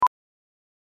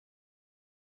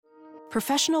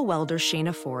Professional welder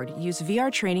Shayna Ford used VR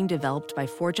training developed by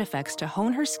ForgeFX to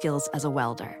hone her skills as a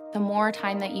welder. The more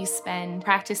time that you spend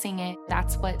practicing it,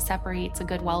 that's what separates a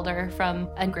good welder from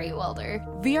a great welder.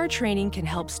 VR training can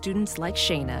help students like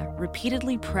Shayna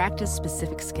repeatedly practice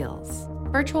specific skills.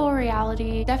 Virtual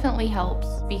reality definitely helps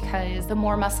because the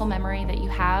more muscle memory that you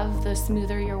have, the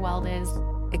smoother your weld is.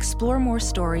 Explore more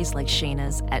stories like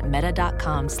Shayna's at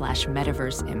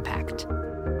meta.com/metaverseimpact.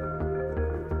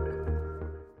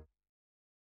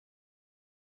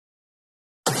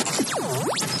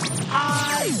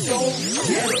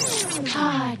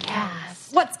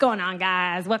 Podcast. What's going on,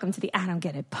 guys? Welcome to the I Don't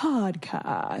Get It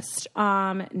podcast.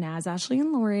 Naz, Ashley,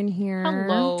 and Lauren here.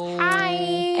 Hello. Hi.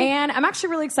 And I'm actually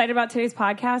really excited about today's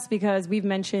podcast because we've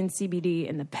mentioned CBD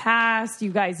in the past.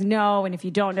 You guys know, and if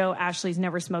you don't know, Ashley's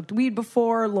never smoked weed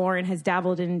before. Lauren has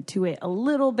dabbled into it a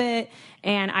little bit,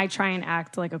 and I try and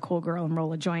act like a cool girl and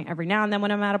roll a joint every now and then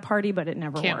when I'm at a party, but it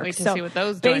never works. Can't wait to see what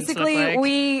those joints basically, look like.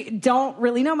 we don't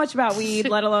really know much about weed,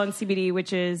 let alone CBD,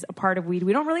 which is a part of weed.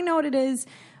 We don't really know what it is.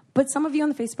 But some of you on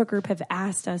the Facebook group have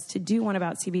asked us to do one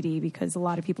about CBD because a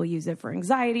lot of people use it for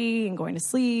anxiety and going to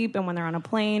sleep and when they're on a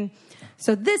plane.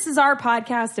 So this is our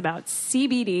podcast about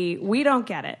CBD. We don't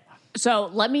get it. So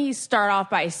let me start off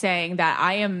by saying that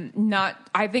I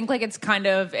think like it's kind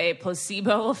of a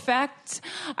placebo effect.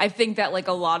 I think that like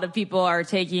a lot of people are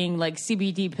taking like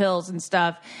CBD pills and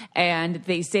stuff and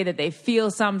they say that they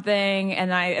feel something.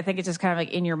 And I think it's just kind of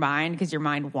like in your mind because your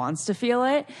mind wants to feel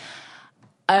it.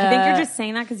 I think you're just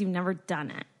saying that because you've never done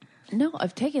it. No,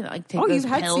 I've taken those you've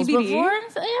had pills CBD? before.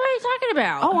 What are you talking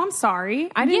about? Oh, I'm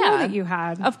sorry. I didn't know that you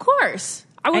had. Of course.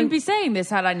 I wouldn't be saying this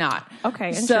had I not. Okay,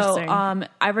 interesting. So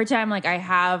every time like I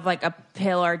have like a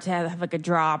pill or to have like a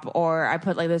drop or I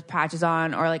put like those patches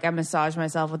on or like I massage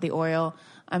myself with the oil,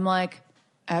 I'm like,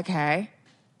 okay,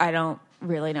 I don't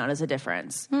really notice a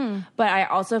difference. But I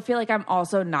also feel like I'm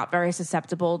also not very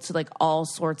susceptible to like all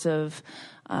sorts of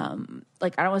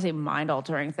like I don't want to say mind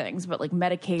altering things, but like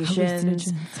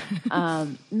medications.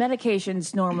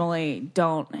 Medications normally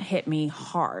don't hit me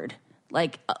hard.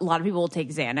 Like a lot of people will take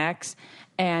Xanax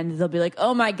and they'll be like,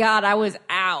 oh my God, I was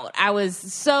out. I was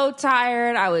so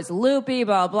tired. I was loopy,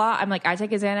 blah, blah. I'm like, I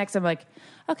take a Xanax. I'm like,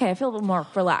 okay, I feel a little more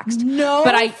relaxed. No,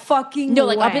 but fucking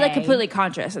like way. I'll be like completely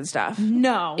conscious and stuff.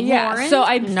 No, Yeah. Lauren? So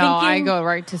I'm thinking, I go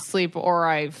right to sleep or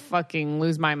I fucking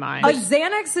lose my mind. A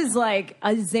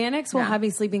Xanax will have me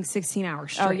sleeping 16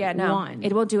 hours straight. oh yeah, no, One.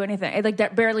 it won't do anything. It like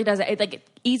that barely does it. It like it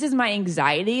eases my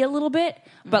anxiety a little bit,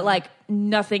 but like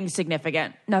nothing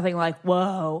significant, nothing like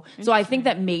whoa. So I think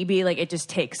that maybe like it just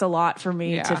takes a lot for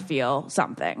me to feel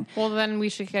something. Well, then we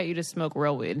should get you to smoke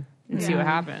real weed and see what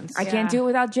happens. I can't do it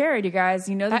without Jared, you guys.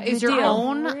 You know That the is your deal.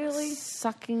 own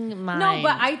sucking mind. No,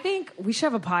 but I think we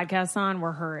should have a podcast on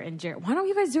where her and Jared. Why don't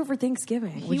you guys do it for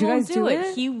Thanksgiving? Would He you won't guys do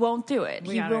it? He won't do it.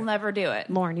 He gotta- will never do it.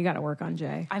 Lauren, you got to work on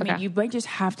Jay. I mean, you might just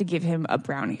have to give him a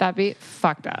brownie. That'd be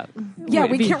fucked up. Yeah,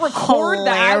 we can't record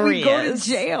that. We go to hilarious.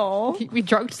 jail. We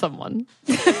drugged someone.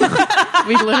 We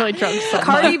literally drugged someone.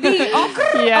 Cardi B.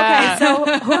 Oh, Yeah. Okay,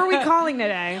 so who are we calling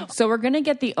today? So we're going to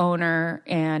get the owner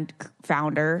and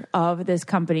founder of this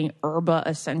company, Herba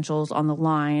Essentials, on the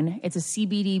line. It's a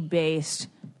CBD-based,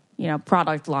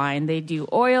 product line. They do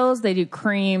oils, they do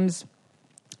creams.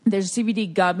 There's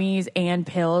CBD gummies and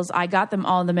pills. I got them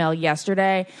all in the mail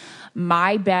yesterday.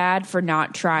 My bad for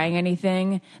not trying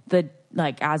anything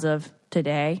as of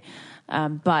today.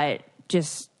 But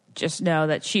just know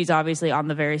that she's obviously on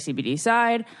the very CBD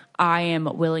side. I am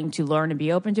willing to learn and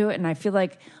be open to it. And I feel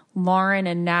like Lauren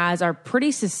and Naz are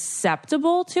pretty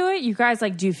susceptible to it. You guys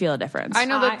do feel a difference. I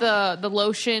know that the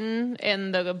lotion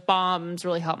and the bombs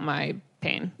really help my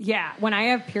pain. Yeah, when I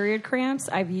have period cramps,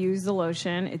 I've used the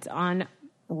lotion. It's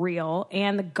unreal.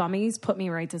 And the gummies put me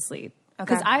right to sleep.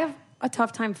 Because I have a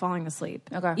tough time falling asleep,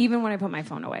 even when I put my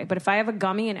phone away. But if I have a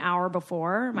gummy an hour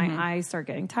before, my eyes start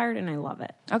getting tired, and I love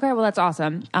it. Okay, well, that's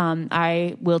awesome.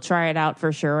 I will try it out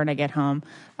for sure when I get home.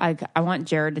 I want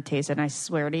Jared to taste it, and I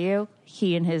swear to you,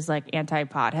 he and his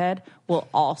anti-pothead will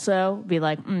also be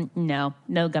like, no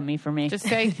gummy for me. Just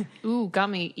say, ooh,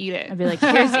 gummy, eat it. I'd be like,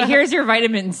 here's your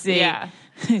vitamin C. Yeah.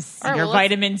 Your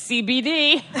vitamin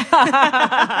CBD.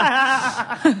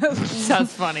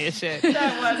 That's funny as shit.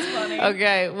 That was funny.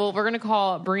 Okay, well, we're going to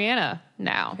call Brianna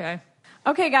now.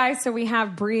 Okay, guys, so we have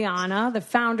Brianna, the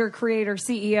founder, creator,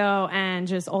 CEO, and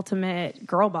just ultimate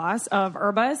girl boss of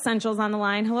Herba Essentials on the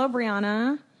line. Hello,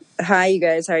 Brianna. Hi, you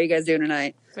guys. How are you guys doing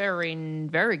tonight? Very,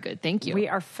 very good. Thank you. We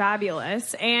are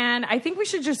fabulous. And I think we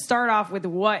should just start off with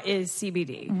what is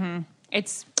CBD?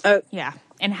 It's,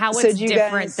 and how So it's do you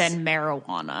different guys- than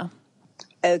marijuana.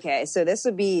 Okay, so this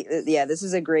would be, this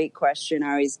is a great question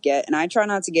I always get, and I try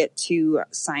not to get too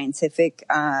scientific,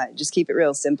 just keep it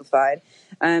real simplified.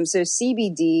 So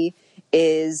CBD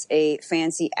is a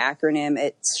fancy acronym.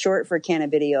 It's short for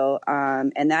cannabidiol,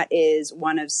 and that is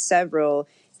one of several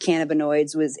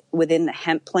cannabinoids within the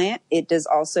hemp plant. It does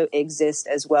also exist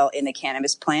as well in the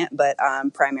cannabis plant, but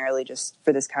primarily just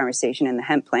for this conversation in the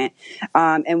hemp plant.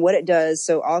 And what it does,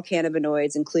 so all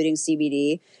cannabinoids, including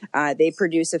CBD, they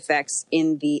produce effects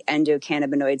in the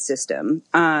endocannabinoid system.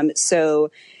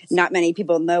 So not many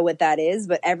people know what that is,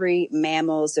 but every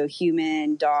mammal, so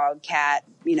human, dog, cat,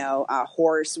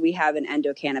 horse, we have an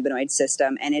endocannabinoid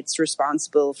system, and it's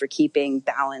responsible for keeping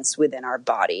balance within our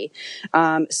body.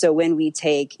 So when we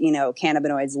take,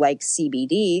 cannabinoids like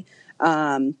CBD,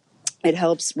 it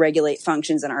helps regulate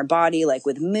functions in our body, like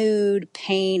with mood,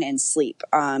 pain, and sleep.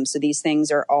 So these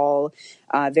things are all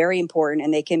very important,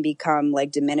 and they can become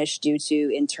like diminished due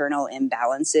to internal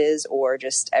imbalances or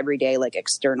just everyday like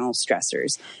external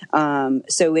stressors.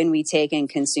 So when we take and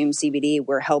consume CBD,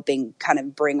 we're helping kind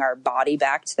of bring our body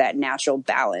back to that natural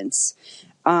balance.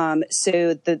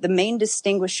 So the main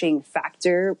distinguishing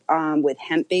factor with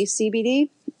hemp-based CBD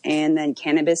and then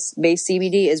cannabis-based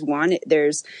CBD is one,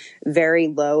 there's very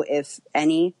low, if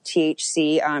any,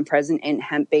 THC present in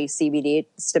hemp-based CBD.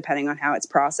 It's depending on how it's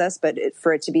processed, but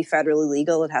for it to be federally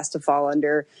legal, it has to fall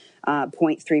under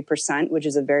 0.3%, which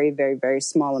is a very, very, very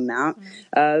small amount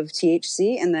of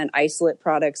THC. And then isolate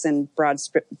products and broad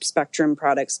spectrum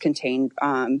products contain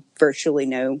virtually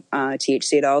no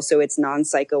THC at all. So it's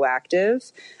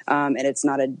non-psychoactive, and it's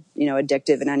not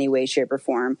addictive in any way, shape, or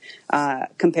form.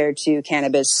 Compared to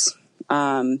cannabis,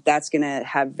 that's going to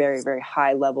have very, very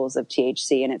high levels of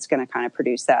THC, and it's going to kind of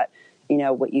produce that,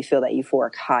 what you feel that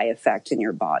euphoric high effect in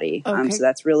your body. Okay. So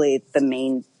that's really the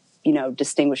main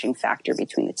distinguishing factor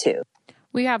between the two.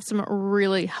 We have some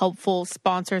really helpful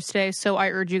sponsors today, so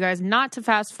I urge you guys not to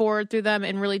fast forward through them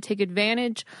and really take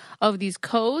advantage of these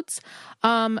codes.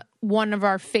 One of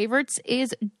our favorites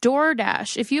is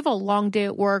DoorDash. If you have a long day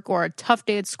at work or a tough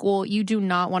day at school, you do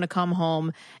not want to come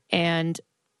home and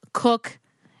cook.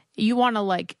 You want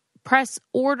to press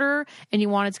order, and you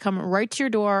want it to come right to your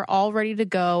door, all ready to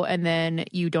go, and then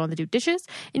you don't have to do dishes.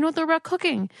 You don't have to worry about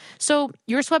cooking. So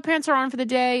your sweatpants are on for the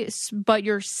day, but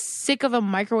you're sick of a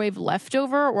microwave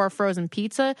leftover or a frozen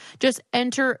pizza. Just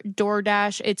enter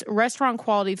DoorDash. It's restaurant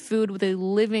quality food with a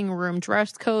living room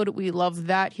dress code. We love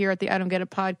that here at the I Don't Get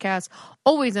It podcast.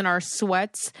 Always in our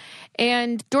sweats.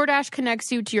 And DoorDash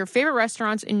connects you to your favorite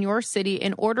restaurants in your city,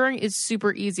 and ordering is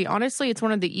super easy. Honestly, it's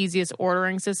one of the easiest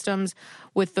ordering systems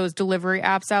with those delivery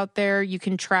apps out there. You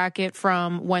can track it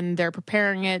from when they're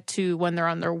preparing it to when they're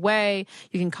on their way.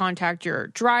 You can contact your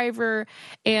driver,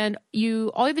 and all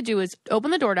you have to do is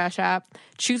open the DoorDash app,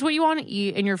 choose what you want to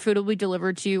eat, and your food will be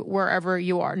delivered to you wherever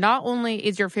you are. Not only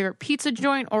is your favorite pizza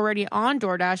joint already on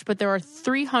DoorDash, but there are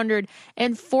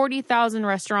 340,000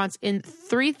 restaurants in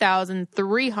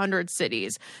 3,300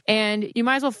 cities. And you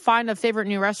might as well find a favorite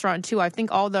new restaurant too. I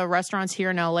think all the restaurants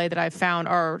here in LA that I've found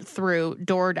are through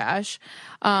DoorDash.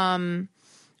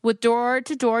 With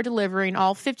door-to-door delivery in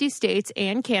all 50 states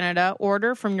and Canada,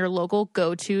 order from your local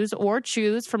go-tos or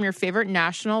choose from your favorite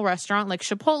national restaurant like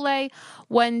Chipotle,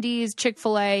 Wendy's,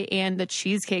 Chick-fil-A, and the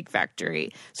Cheesecake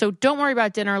Factory. So don't worry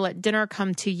about dinner. Let dinner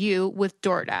come to you with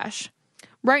DoorDash.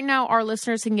 Right now, our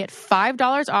listeners can get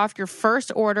 $5 off your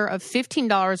first order of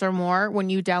 $15 or more when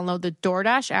you download the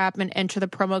DoorDash app and enter the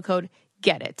promo code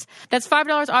Get It. That's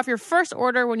 $5 off your first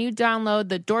order when you download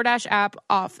the DoorDash app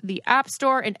off the App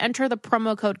Store and enter the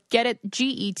promo code Get It,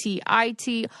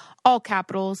 GETIT, all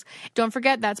capitals. Don't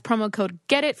forget, that's promo code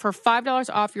Get It for $5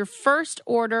 off your first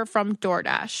order from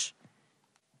DoorDash.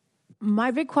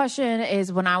 My big question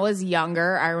is, when I was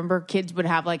younger, I remember kids would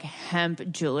have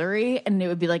hemp jewelry, and it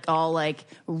would be all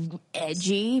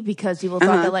edgy because people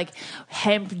thought that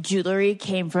hemp jewelry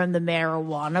came from the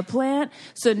marijuana plant.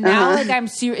 So now I'm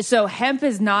serious. So hemp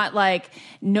is not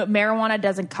no, marijuana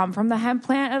doesn't come from the hemp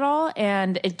plant at all,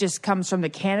 and it just comes from the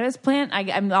cannabis plant.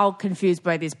 I'm all confused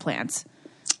by these plants.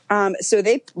 So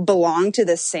they belong to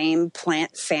the same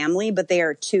plant family, but they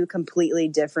are two completely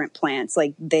different plants.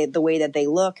 The way that they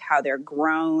look, how they're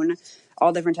grown,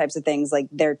 all different types of things.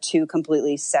 They're two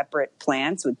completely separate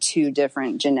plants with two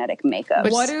different genetic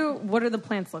makeups. What do the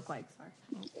plants look like? Sorry.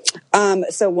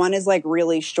 So one is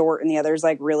really short and the other is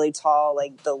really tall.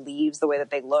 The leaves, the way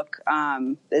that they look,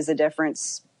 is a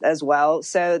difference as well.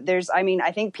 So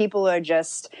I think people are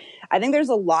I think there's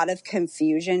a lot of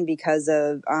confusion because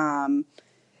of,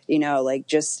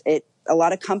 a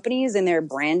lot of companies in their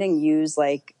branding use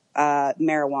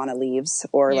marijuana leaves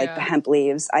or like the hemp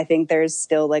leaves. I think there's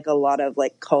still like a lot of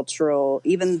like cultural,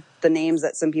 even the names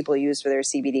that some people use for their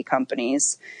CBD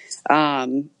companies.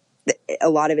 A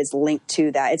lot of it's linked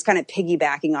to that. It's kind of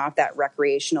piggybacking off that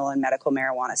recreational and medical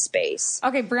marijuana space.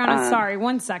 Okay, Brianna, sorry,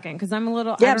 1 second, because I'm a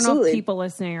little, Yeah, I don't know absolutely. if people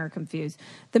listening are confused.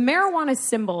 The marijuana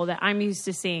symbol that I'm used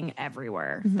to seeing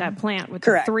everywhere, that plant with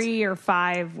Correct. the 3 or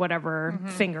 5, whatever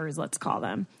fingers, let's call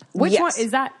them. Which Yes. one,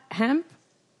 is that hemp?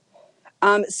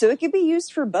 So it could be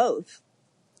used for both.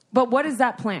 But what is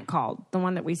that plant called? The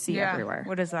one that we see everywhere.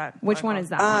 What is that? Which one is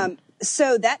that one?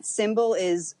 So that symbol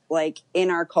is like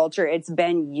in our culture, it's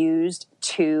been used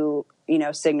to,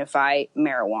 signify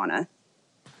marijuana.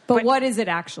 But what is it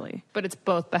actually? But it's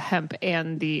both the hemp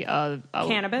and the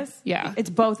Cannabis? Yeah.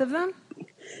 It's both of them?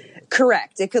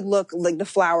 Correct. It could look like the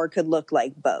flower could look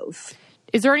like both.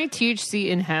 Is there any THC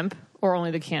in hemp or only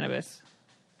the cannabis?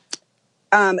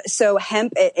 So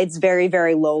hemp, it's very,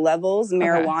 very low levels.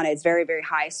 Marijuana, it's very, very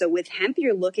high. So with hemp,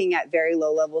 you're looking at very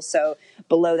low levels. So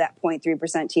below that 0.3%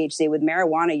 THC. With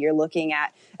marijuana, you're looking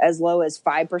at as low as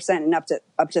 5% and up to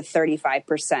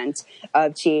 35%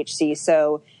 of THC.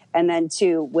 So, and then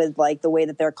too, with like the way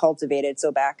that they're cultivated,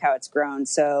 so back how it's grown.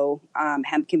 So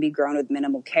hemp can be grown with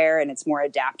minimal care and it's more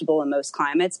adaptable in most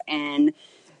climates. And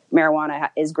marijuana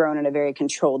is grown in a very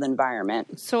controlled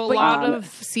environment. So a lot of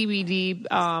CBD,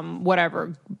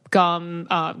 whatever,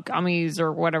 gummies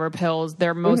or whatever pills,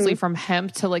 they're mostly from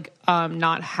hemp to like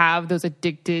not have those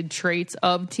addicted traits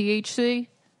of THC?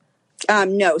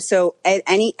 No. So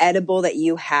any edible that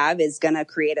you have is going to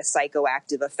create a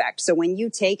psychoactive effect. So when you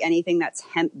take anything that's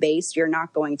hemp based, you're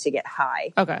not going to get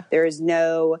high. Okay. There is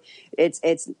no,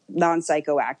 it's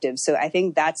non-psychoactive. So I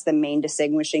think that's the main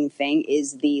distinguishing thing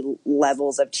is the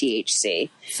levels of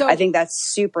THC. So I think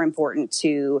that's super important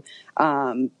to,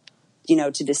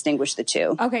 to distinguish the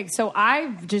two. Okay, so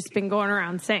I've just been going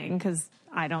around saying, because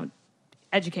I don't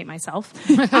educate myself,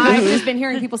 I've just been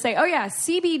hearing people say, oh yeah,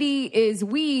 CBD is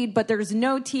weed, but there's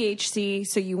no THC,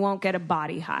 so you won't get a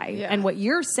body high. Yeah. And what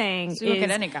you're saying So you won't is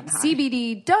get any kind of high.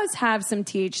 CBD does have some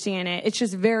THC in it. It's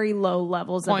just very low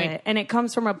levels of it. And it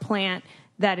comes from a plant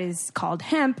that is called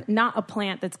hemp, not a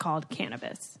plant that's called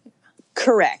cannabis.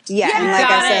 Correct. Yeah. And like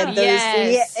I said,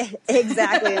 Yes. yeah,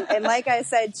 exactly. And like I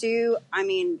said too, I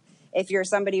mean, if you're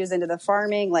somebody who's into the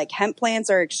farming, like hemp plants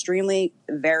are extremely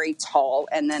very tall.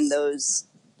 And then those,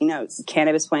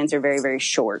 cannabis plants are very, very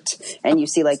short. And you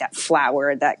see like that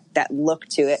flower, that look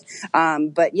to it.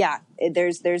 But yeah,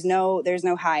 there's no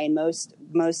high in most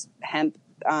hemp,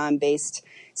 based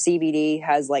CBD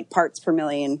has like parts per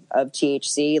million of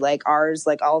THC. Like ours,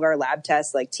 like all of our lab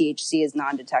tests, like THC is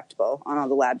non-detectable on all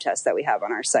the lab tests that we have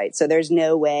on our site. So there's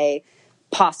no way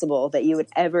possible that you would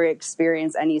ever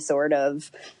experience any sort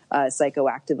of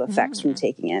psychoactive effects from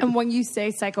taking it. And when you say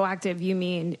psychoactive, you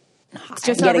mean, just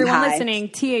so Getting everyone high. listening,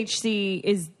 THC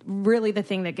is really the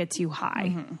thing that gets you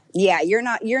high. Yeah, you're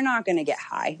not going to get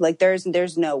high. Like there's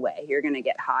no way you're going to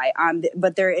get high.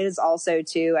 But there is also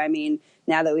too, I mean,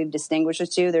 now that we've distinguished the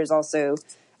two, there's also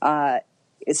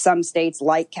some states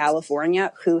like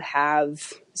California who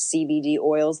have CBD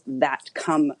oils that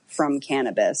come from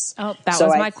cannabis. Oh, that So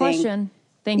was I my think- question.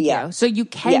 Thank Yeah. you. So you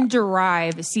can Yeah.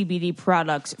 derive CBD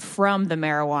products from the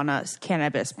marijuana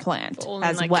cannabis plant Only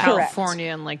as in like well.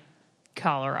 California and like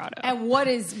Colorado. And what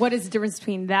is the difference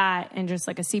between that and just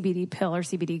like a CBD pill or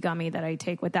CBD gummy that I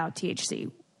take without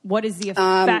THC? What is the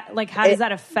effect? Like, how does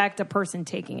that affect a person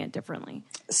taking it differently?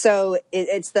 So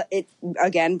it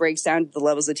again breaks down to the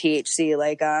levels of THC.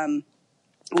 Like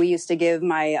we used to give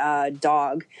my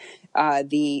dog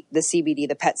the CBD,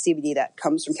 the pet CBD that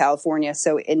comes from California.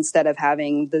 So instead of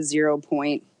having the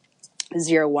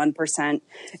 0.01%,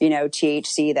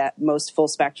 THC that most full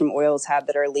spectrum oils have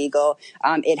that are legal,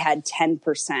 it had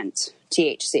 10%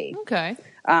 THC. Okay.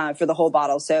 For the whole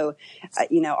bottle. So,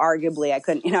 arguably I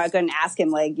couldn't ask him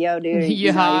like, yo, dude,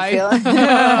 You high? are you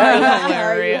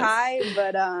Hilarious. high?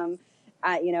 But,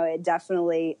 it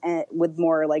definitely, with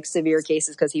more like severe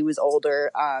cases, cause he was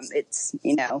older, it's,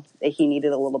 he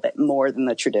needed a little bit more than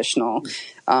the traditional.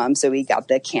 So we got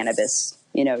the cannabis,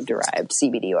 derived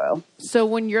CBD oil. So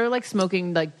when you're like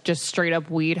smoking like just straight up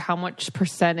weed, how much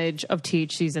percentage of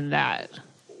THC's in that?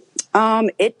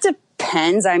 It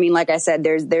depends. I mean, like I said,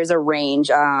 there's a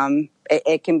range.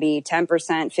 It can be 10%,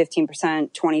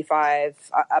 15%,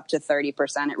 25, up to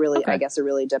 30%. It really, Okay. I guess it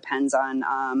really depends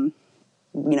on,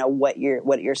 what you're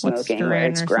smoking, where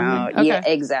strain it's or grown. something? Yeah,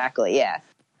 Okay. exactly. Yeah.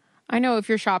 I know if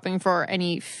you're shopping for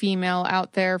any female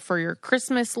out there for your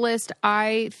Christmas list,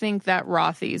 I think that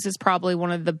Rothy's is probably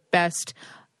one of the best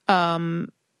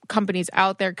companies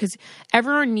out there because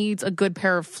everyone needs a good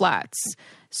pair of flats.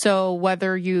 So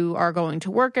whether you are going to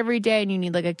work every day and you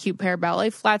need like a cute pair of ballet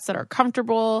flats that are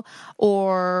comfortable,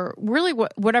 or really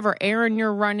whatever errand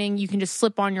you're running, you can just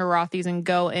slip on your Rothy's and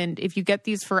go. And if you get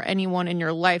these for anyone in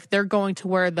your life, they're going to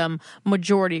wear them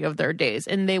majority of their days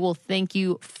and they will thank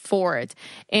you for it.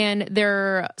 And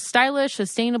they're stylish,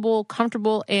 sustainable,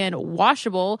 comfortable, and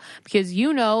washable, because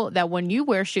you know that when you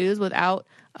wear shoes without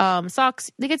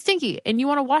socks, they get stinky and you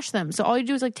want to wash them. So all you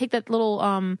do is like take that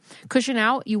little cushion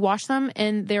out, you wash them,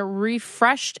 and they're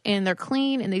refreshed and they're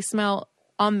clean and they smell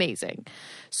amazing.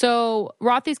 So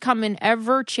Rothy's come in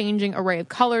ever-changing array of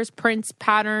colors, prints,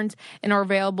 patterns, and are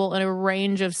available in a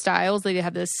range of styles. They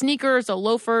have the sneakers, the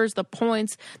loafers, the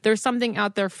points. There's something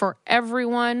out there for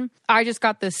everyone. I just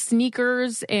got the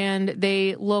sneakers and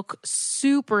they look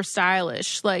super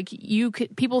stylish. Like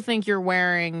people think you're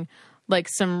wearing like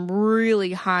some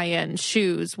really high-end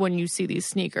shoes when you see these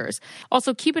sneakers.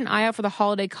 Also, keep an eye out for the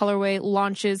holiday colorway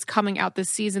launches coming out this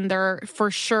season. They're for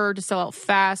sure to sell out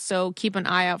fast, so keep an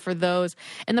eye out for those.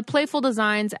 And the playful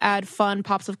designs add fun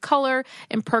pops of color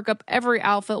and perk up every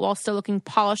outfit while still looking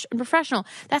polished and professional.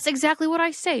 That's exactly what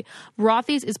I say.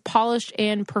 Rothy's is polished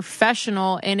and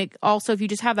professional, and it also, if you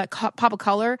just have that pop of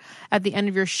color at the end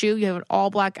of your shoe, you have an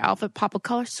all-black outfit, pop of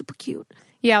color, super cute.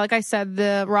 Yeah, like I said,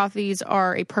 the Rothy's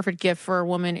are a perfect gift for a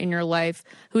woman in your life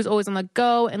who's always on the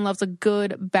go and loves a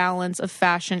good balance of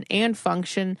fashion and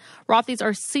function. Rothy's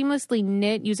are seamlessly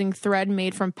knit using thread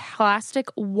made from plastic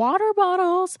water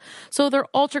bottles. So they're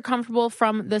ultra comfortable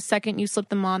from the second you slip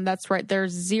them on. That's right,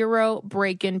 there's zero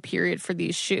break-in period for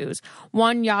these shoes.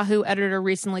 One Yahoo editor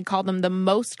recently called them the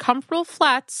most comfortable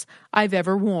flats I've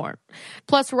ever worn.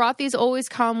 Plus, Rothy's always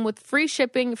come with free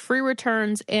shipping, free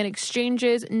returns, and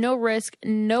exchanges, no risk,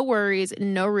 no worries,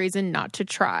 no reason not to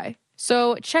try.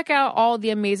 So check out all the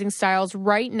amazing styles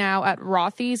right now at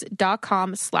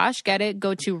rothys.com/getit.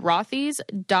 Go to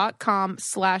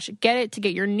rothys.com/getit to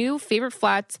get your new favorite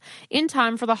flats in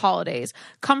time for the holidays.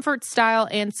 Comfort, style,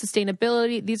 and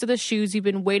sustainability. These are the shoes you've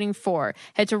been waiting for.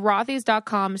 Head to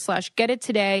rothys.com/getit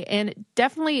today and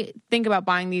definitely think about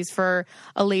buying these for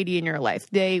a lady in your life.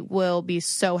 They will be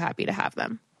so happy to have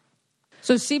them.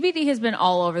 So CBD has been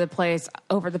all over the place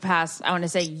over the past, I want to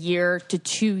say, year to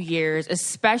 2 years,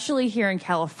 especially here in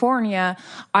California.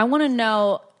 I want to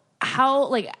know how,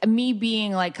 like, me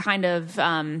being like kind of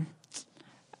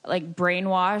like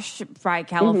brainwashed by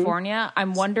California,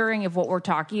 I'm wondering if what we're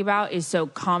talking about is so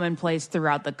commonplace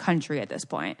throughout the country at this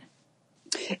point.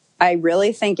 I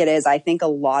really think it is. I think a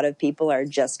lot of people are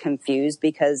just confused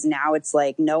because now it's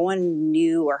like no one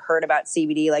knew or heard about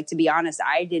CBD. Like, to be honest,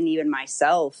 I didn't even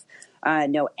myself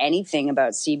know anything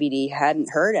about CBD,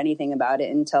 hadn't heard anything about it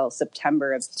until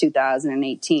September of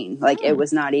 2018. Like, it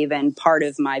was not even part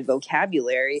of my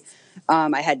vocabulary.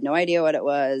 I had no idea what it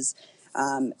was,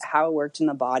 how it worked in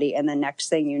the body. And the next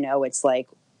thing you know, it's like,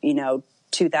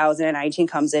 2019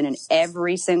 comes in and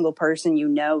every single person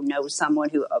knows someone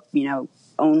who,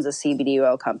 owns a CBD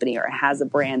oil company or has a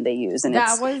brand they use. And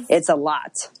it's a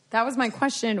lot. That was my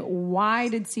question. Why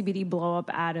did CBD blow up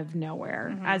out of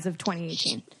nowhere as of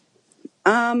 2018?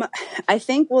 I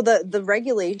think, the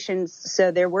regulations,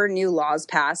 so there were new laws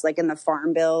passed, like in the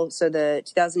Farm Bill. So the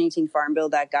 2018 Farm Bill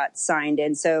that got signed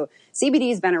in. So CBD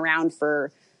has been around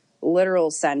for literal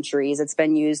centuries. It's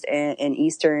been used in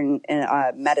Eastern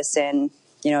medicine,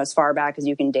 as far back as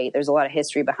you can date. There's a lot of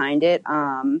history behind it.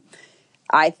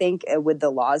 I think with the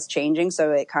laws changing,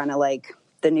 so it kind of like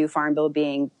the new Farm Bill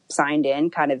being signed in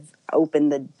kind of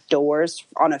opened the doors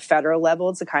on a federal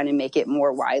level to kind of make it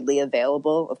more widely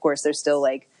available. Of course, there's still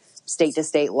like state to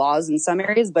state laws in some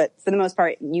areas, but for the most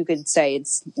part, you could say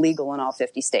it's legal in all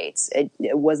 50 states. It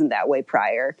wasn't that way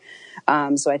prior.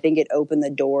 So I think it opened the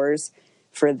doors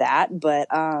for that. But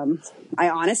I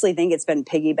honestly think it's been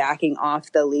piggybacking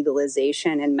off the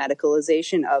legalization and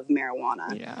medicalization of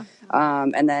marijuana. Yeah.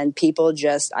 And then people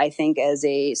just, I think as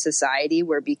a society,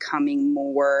 we're becoming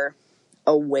more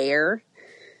aware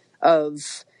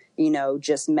of,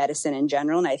 just medicine in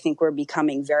general. And I think we're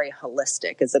becoming very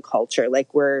holistic as a culture.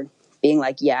 Like, we're being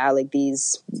like, yeah, like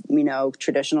these,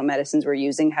 traditional medicines we're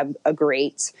using have a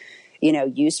great,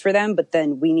 use for them, but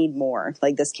then we need more.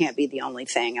 Like, this can't be the only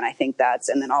thing. And I think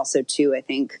and then also too, I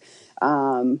think,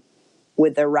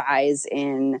 with the rise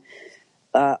in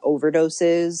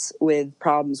overdoses, with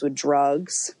problems with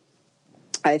drugs,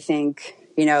 I think,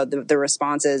 the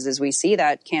response is we see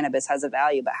that cannabis has a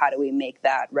value, but how do we make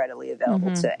that readily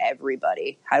available to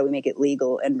everybody? How do we make it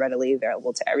legal and readily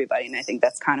available to everybody? And I think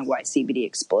that's kind of why CBD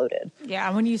exploded. Yeah,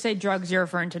 when you say drugs, you're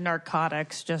referring to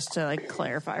narcotics, just to like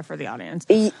clarify for the audience.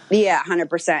 Yeah,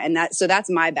 100%. And that's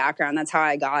my background. That's how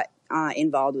I got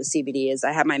involved with CBD is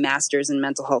I have my master's in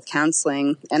mental health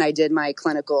counseling, and I did my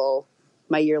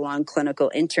year-long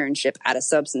clinical internship at a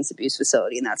substance abuse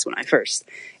facility. And that's when I first,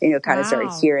 kind of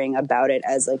started hearing about it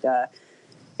as like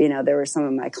there were some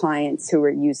of my clients who were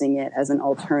using it as an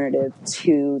alternative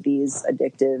to these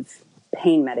addictive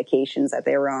pain medications that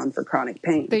they were on for chronic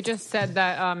pain. They just said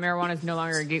that marijuana is no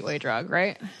longer a gateway drug,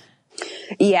 right?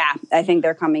 Yeah, I think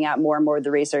they're coming out more and more with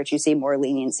the research. You see more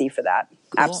leniency for that.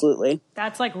 Cool. Absolutely.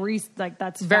 That's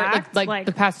that's very fact. like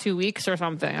the past 2 weeks or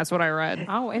something. That's what I read.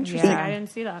 Oh, interesting. Yeah. I didn't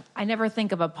see that. I never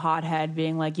think of a pothead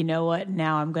being like, you know what,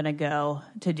 now I'm going to go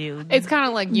to do. It's kind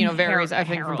of like, varies, I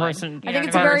think, from person. I think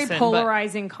it's a very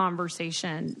polarizing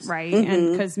conversation, right?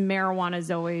 And because marijuana has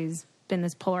always been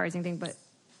this polarizing thing, but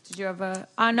did you have a...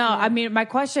 no, I mean, my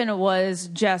question was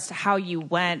just how you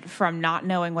went from not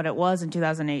knowing what it was in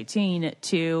 2018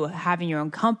 to having your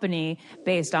own company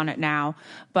based on it now.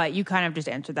 But you kind of just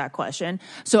answered that question.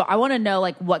 So I want to know,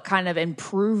 like, what kind of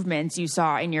improvements you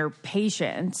saw in your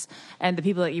patients and the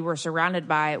people that you were surrounded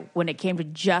by when it came to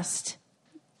just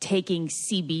taking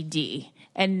CBD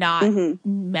and not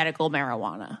medical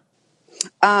marijuana.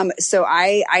 So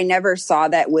I never saw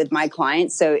that with my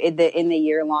clients. So in the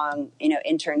year-long,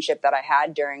 internship that I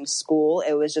had during school,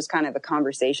 it was just kind of a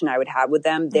conversation I would have with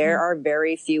them. There are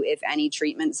very few, if any,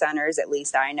 treatment centers, at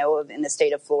least I know of in the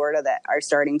state of Florida, that are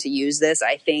starting to use this.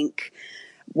 I think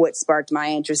what sparked my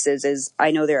interest is I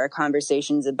know there are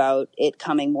conversations about it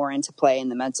coming more into play in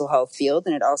the mental health field,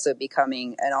 and it also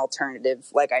becoming an alternative,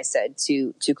 like I said,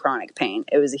 to chronic pain.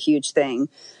 It was a huge thing.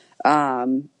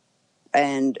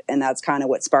 And that's kind of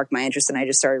what sparked my interest. And I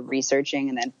just started researching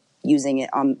and then using it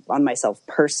on myself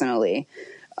personally,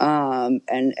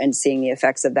 and seeing the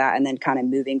effects of that, and then kind of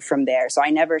moving from there. So I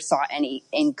never saw any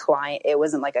client. It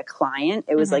wasn't like a client.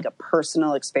 It was like a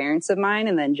personal experience of mine.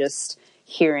 And then just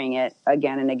hearing it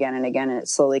again and again and again, and it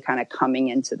slowly kind of coming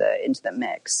into the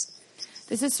mix.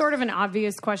 This is sort of an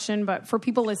obvious question, but for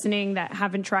people listening that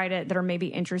haven't tried it, that are maybe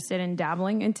interested in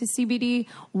dabbling into CBD,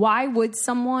 why would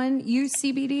someone use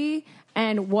CBD?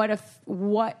 And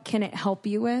what can it help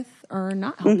you with or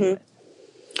not help you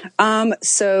with?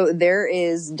 So there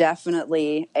is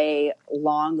definitely a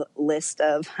long list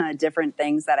of different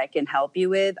things that I can help you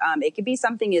with. It could be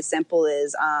something as simple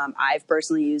as I've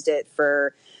personally used it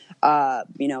for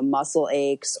muscle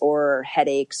aches or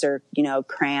headaches or,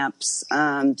 cramps,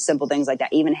 simple things like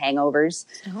that, even hangovers.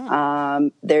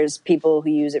 There's people who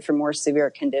use it for more severe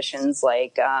conditions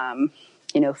like,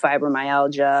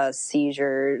 fibromyalgia,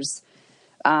 seizures,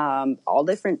 all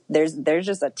different. There's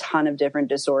just a ton of different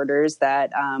disorders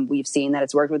that we've seen that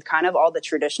it's worked with. Kind of all the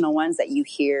traditional ones that you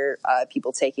hear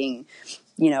people taking,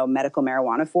 medical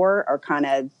marijuana for are kind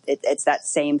of it's that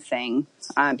same thing.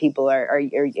 People are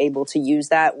able to use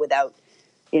that without,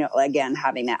 again,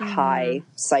 having that high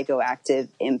psychoactive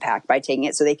impact by taking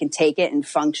it, so they can take it and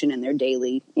function in their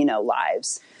daily,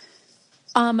 lives.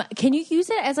 Can you use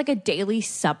it as like a daily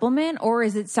supplement, or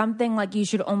is it something like you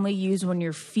should only use when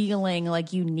you're feeling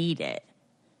like you need it?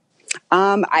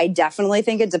 I definitely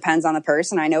think it depends on the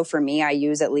person. I know for me, I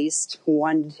use at least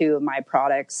 1 to 2 of my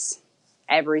products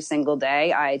every single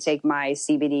day. I take my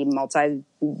CBD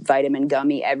multivitamin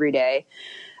gummy every day.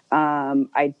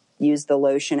 I use the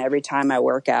lotion every time I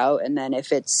work out. And then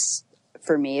if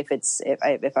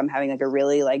I'm having like a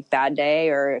really like bad day,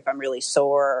 or if I'm really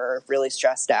sore or really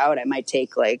stressed out, I might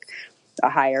take like a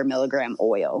higher milligram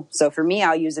oil. So for me,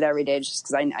 I'll use it every day just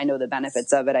because I know the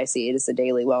benefits of it. I see it as a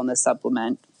daily wellness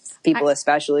supplement. People,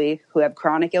 especially who have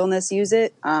chronic illness, use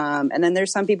it. And then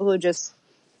there's some people who just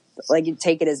like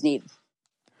take it as needed.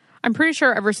 I'm pretty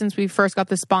sure ever since we first got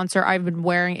this sponsor, I've been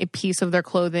wearing a piece of their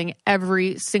clothing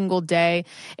every single day.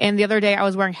 And the other day I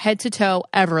was wearing head to toe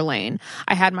Everlane.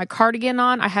 I had my cardigan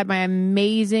on. I had my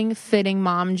amazing fitting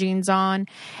mom jeans on,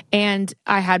 and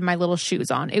I had my little shoes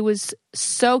on. It was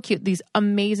so cute. These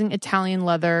amazing Italian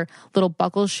leather little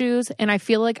buckle shoes. And I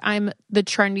feel like I'm the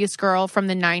trendiest girl from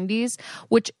the 90s,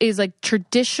 which is like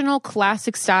traditional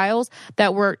classic styles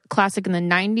that were classic in the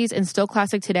 90s and still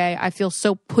classic today. I feel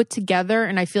so put together,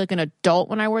 and I feel like an adult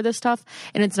when I wear this stuff,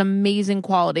 and it's an amazing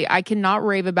quality. I cannot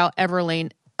rave about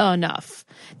Everlane enough.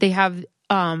 They have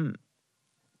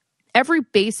every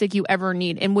basic you ever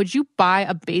need. And would you buy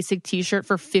a basic t-shirt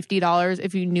for $50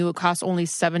 if you knew it cost only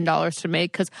 $7 to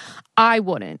make? Because I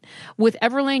wouldn't. With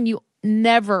Everlane, you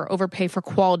never overpay for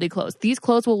quality clothes. These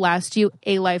clothes will last you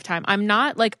a lifetime. I'm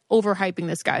not like overhyping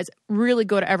this, guys. Really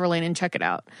go to Everlane and check it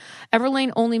out.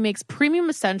 Everlane only makes premium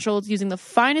essentials using the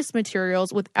finest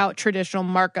materials without traditional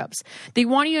markups. They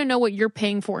want you to know what you're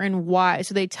paying for and why.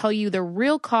 So they tell you the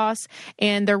real costs,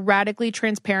 and they're radically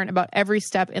transparent about every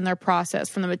step in their process,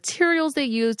 from the materials they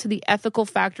use to the ethical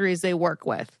factories they work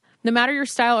with. No matter your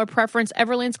style or preference,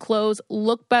 Everlane's clothes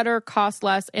look better, cost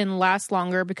less, and last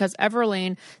longer because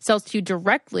Everlane sells to you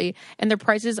directly, and their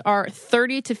prices are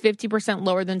 30 to 50%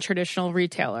 lower than traditional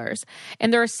retailers.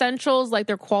 And their essentials, like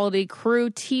their quality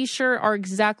crew t-shirt, are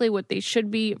exactly what they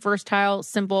should be: versatile,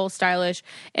 simple, stylish,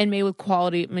 and made with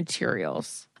quality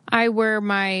materials. I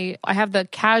have the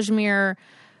cashmere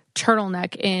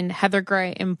turtleneck in heather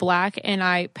gray and black, and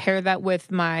I pair that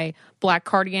with my black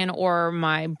cardigan or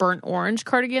my burnt orange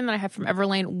cardigan that I have from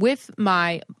Everlane with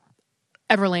my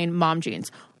Everlane mom jeans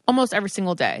almost every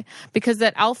single day, because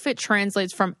that outfit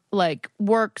translates from like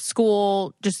work,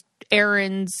 school, just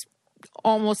errands,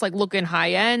 almost like looking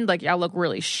high end, like I look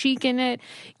really chic in it.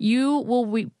 You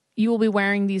will be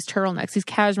wearing these turtlenecks, these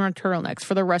cashmere turtlenecks,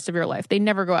 for the rest of your life. They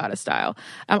never go out of style.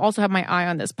 I also have my eye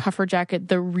on this puffer jacket,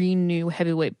 the Renew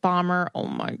Heavyweight Bomber. Oh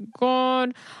my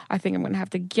God. I think I'm going to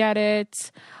have to get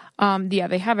it. Yeah,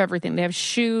 they have everything. They have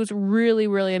shoes, really,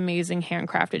 really amazing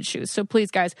handcrafted shoes. So please,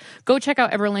 guys, go check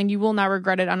out Everlane. You will not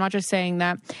regret it. I'm not just saying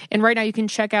that. And right now you can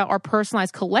check out our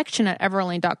personalized collection at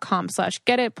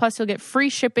everlane.com/getit. Plus you'll get free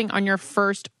shipping on your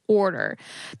first order.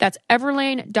 That's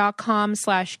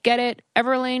everlane.com/getit,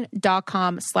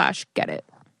 everlane.com/getit.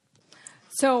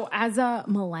 So as a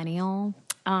millennial,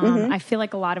 I feel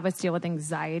like a lot of us deal with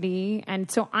anxiety.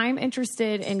 And so I'm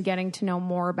interested in getting to know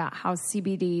more about how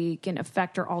CBD can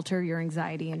affect or alter your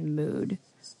anxiety and mood.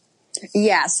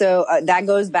 Yeah, so that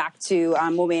goes back to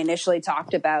when we initially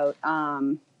talked about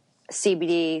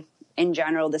CBD in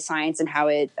general, the science and how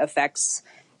it affects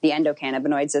the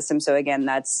endocannabinoid system. So again,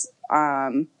 that's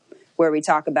where we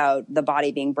talk about the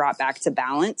body being brought back to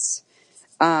balance.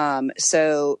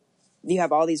 So you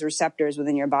have all these receptors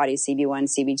within your body, CB1,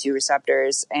 CB2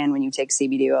 receptors. And when you take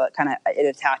CBD, it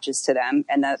attaches to them.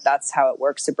 And that's how it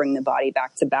works to bring the body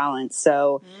back to balance.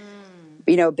 So,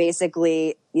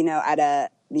 basically, at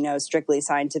a, strictly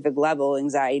scientific level,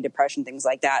 anxiety, depression, things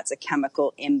like that, it's a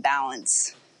chemical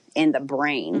imbalance in the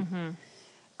brain.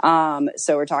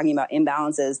 So we're talking about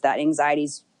imbalances that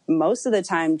anxiety's most of the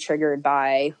time triggered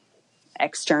by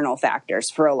external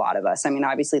factors for a lot of us. I mean,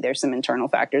 obviously there's some internal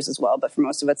factors as well, but for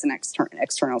most of us, an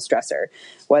external stressor,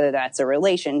 whether that's a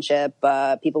relationship,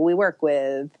 people we work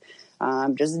with,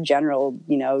 just general,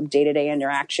 day-to-day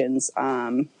interactions.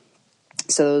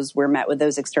 So we're met with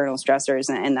those external stressors.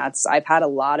 And I've had a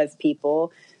lot of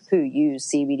people who use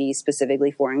CBD specifically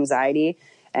for anxiety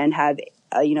and have,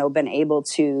 been able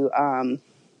to,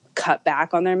 cut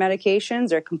back on their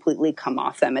medications or completely come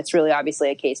off them. It's really obviously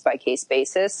a case-by-case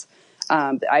basis.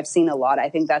 I've seen a lot. I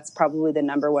think that's probably the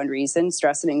number one reason,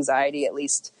 stress and anxiety, at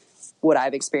least what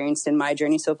I've experienced in my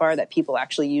journey so far, that people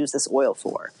actually use this oil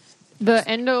for. The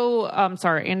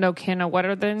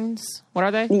what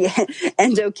are they? Yeah,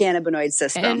 endocannabinoid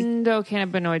system.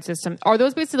 Endocannabinoid system. Are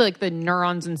those basically like the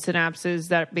neurons and synapses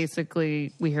that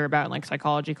basically we hear about in like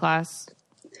psychology class?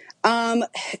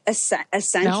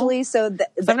 Essentially. No? So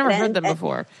I've never heard them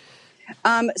before.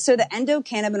 So the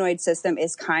endocannabinoid system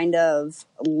is kind of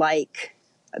like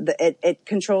it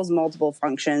controls multiple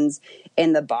functions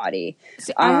in the body.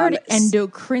 See, I heard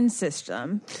endocrine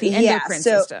system. The endocrine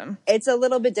system. It's a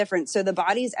little bit different. So the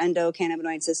body's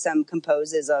endocannabinoid system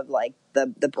composes of like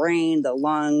the brain, the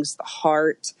lungs, the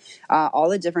heart, all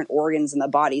the different organs in the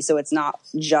body. So it's not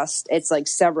just, it's like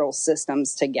several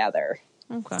systems together.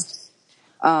 Okay.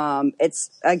 It's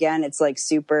like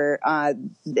super,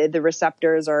 the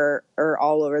receptors are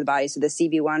all over the body. So the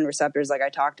CB1 receptors, like I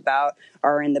talked about,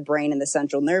 are in the brain and the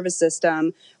central nervous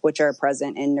system, which are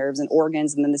present in nerves and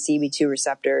organs. And then the CB2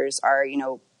 receptors are,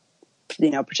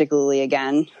 particularly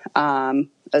again,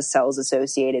 cells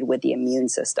associated with the immune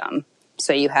system.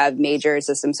 So you have major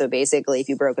systems. So basically, if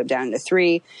you broke it down to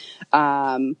three,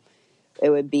 it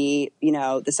would be,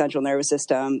 the central nervous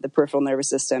system, the peripheral nervous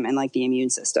system, and like the immune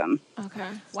system. Okay.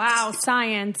 Wow,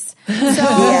 science.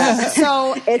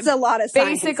 So it's a lot of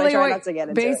science. I try not to get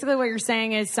into basically what you're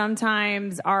saying is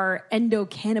sometimes our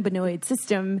endocannabinoid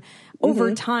system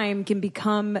over time can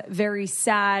become very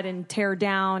sad and tear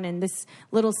down. And this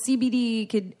little CBD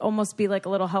could almost be like a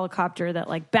little helicopter that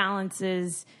like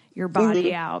balances your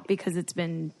body out because it's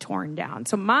been torn down.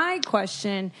 So my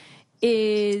question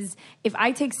is, if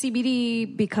I take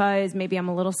CBD because maybe I'm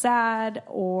a little sad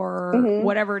or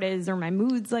whatever it is, or my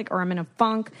mood's like, or I'm in a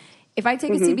funk, if I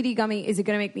take a CBD gummy, is it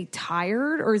going to make me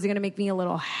tired or is it going to make me a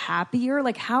little happier?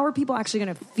 Like, how are people actually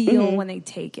going to feel when they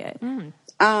take it?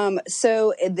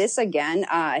 So this again,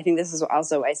 I think this is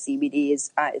also why CBD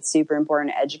is it's super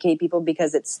important to educate people,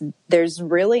 because there's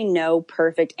really no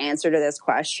perfect answer to this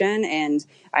question. And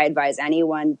I advise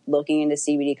anyone looking into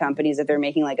CBD companies, if they're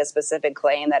making like a specific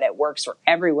claim that it works for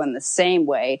everyone the same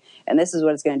way, and this is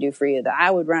what it's going to do for you, that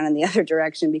I would run in the other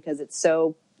direction, because it's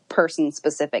so person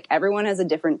specific. Everyone has a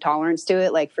different tolerance to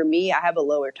it. Like for me, I have a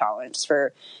lower tolerance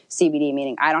for CBD,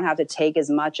 meaning I don't have to take as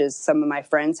much as some of my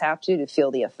friends have to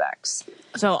feel the effects.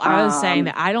 So I was saying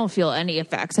that I don't feel any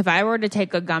effects. If I were to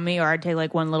take a gummy, or I'd take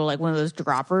like one of those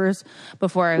droppers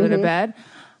before I go to bed,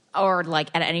 or like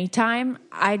at any time,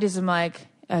 I just am like,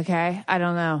 okay, I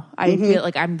don't know. I feel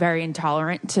like I'm very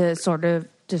intolerant to sort of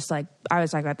just like, I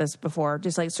was talking about this before,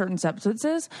 just like certain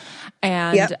substances.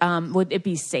 And would it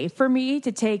be safe for me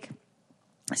to take,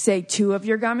 say, 2 of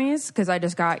your gummies? Because I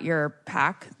just got your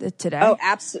pack today. Oh,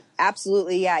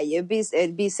 absolutely. Yeah.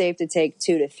 It'd be safe to take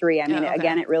 2 to 3. I mean,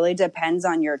 again, it really depends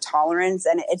on your tolerance,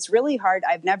 and it's really hard.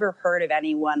 I've never heard of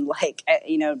anyone like,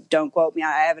 don't quote me.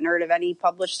 I haven't heard of any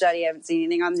published study. I haven't seen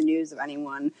anything on the news of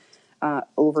anyone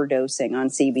overdosing on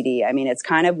CBD. I mean, it's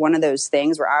kind of one of those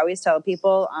things where I always tell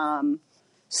people,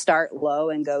 start low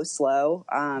and go slow.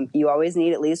 You always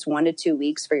need at least 1 to 2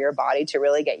 weeks for your body to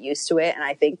really get used to it. And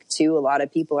I think too, a lot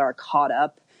of people are caught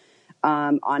up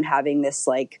on having this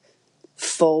like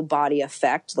full body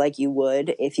effect, like you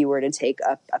would if you were to take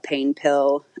a pain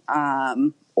pill,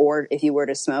 or if you were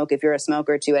to smoke. If you're a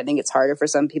smoker too, I think it's harder for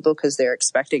some people because they're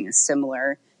expecting a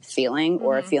similar feeling,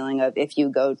 or a feeling of, if you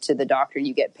go to the doctor,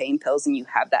 you get pain pills and you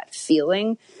have that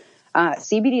feeling.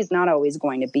 CBD is not always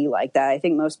going to be like that. I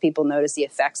think most people notice the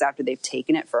effects after they've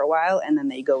taken it for a while, and then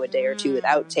they go a day or 2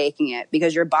 without taking it,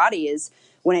 because your body is,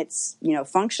 when it's,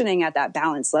 functioning at that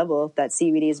balanced level, that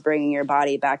CBD is bringing your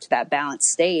body back to that balanced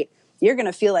state, you're going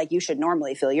to feel like you should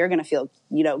normally feel. You're going to feel,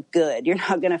 good. You're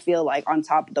not going to feel like on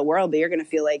top of the world, but you're going to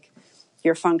feel like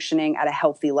you're functioning at a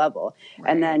healthy level.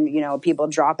 Right. And then, people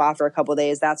drop off for a couple of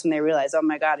days. That's when they realize, oh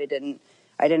my God, I didn't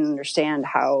understand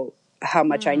how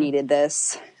much I needed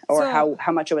this, or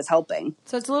how much it was helping.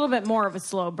 So it's a little bit more of a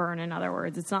slow burn, in other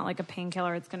words. It's not like a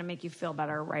painkiller. It's going to make you feel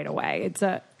better right away. It's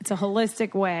a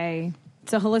holistic way.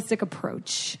 It's a holistic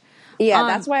approach. Yeah,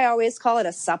 that's why I always call it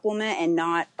a supplement and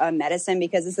not a medicine,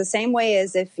 because it's the same way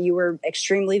as if you were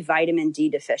extremely vitamin D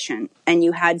deficient and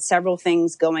you had several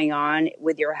things going on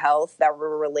with your health that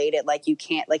were related, like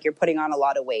you're putting on a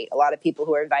lot of weight. A lot of people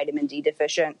who are vitamin D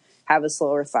deficient have a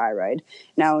slower thyroid.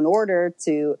 Now, in order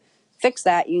to fix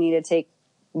that, you need to take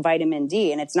vitamin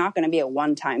D, and it's not going to be a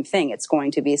one-time thing. It's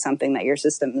going to be something that your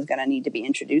system is going to need to be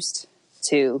introduced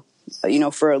to,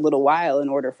 for a little while, in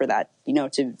order for that,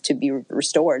 to be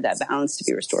restored, that balance to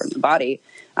be restored in the body.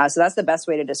 So that's the best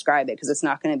way to describe it, because it's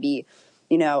not going to be,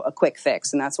 a quick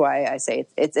fix. And that's why I say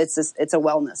it's a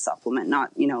wellness supplement,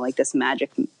 not, like this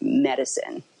magic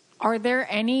medicine. Are there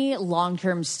any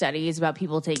long-term studies about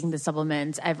people taking the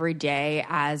supplements every day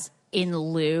as in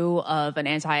lieu of an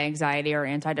anti-anxiety or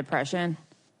antidepressant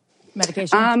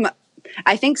medication?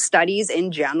 I think studies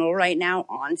in general right now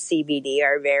on CBD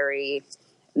are very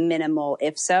minimal,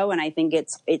 if so, and I think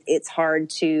it's hard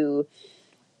to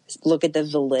look at the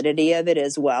validity of it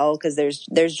as well, because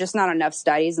there's just not enough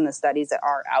studies, and the studies that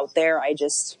are out there, I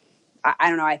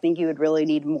don't know. I think you would really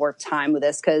need more time with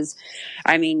this, because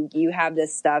you have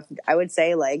this stuff. I would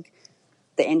say like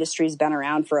the industry's been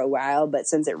around for a while, but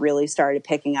since it really started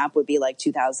picking up would be like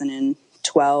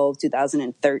 2012,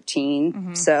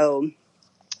 2013. So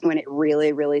when it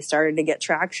really, really started to get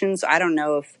traction. So I don't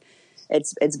know if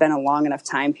it's been a long enough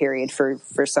time period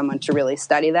for someone to really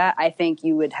study that. I think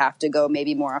you would have to go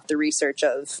maybe more off the research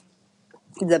of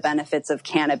the benefits of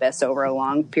cannabis over a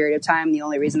long period of time. The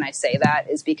only reason I say that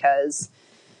is because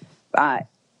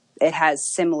it has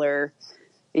similar,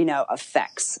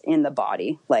 effects in the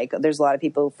body. Like there's a lot of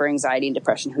people for anxiety and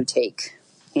depression who take,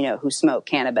 who smoke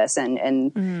cannabis,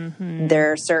 and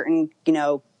there are certain,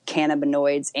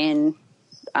 cannabinoids in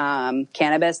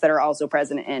cannabis that are also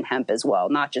present in hemp as well,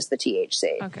 not just the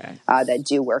THC, that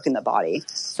do work in the body.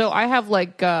 So I have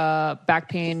like back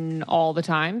pain all the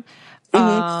time.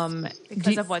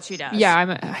 Because of what she does. Yeah,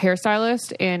 I'm a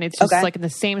hairstylist, and it's just like in the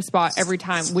same spot every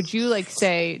time. Would you like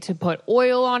say to put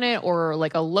oil on it, or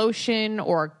like a lotion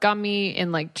or a gummy?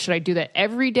 And like, should I do that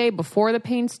every day before the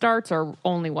pain starts, or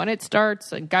only when it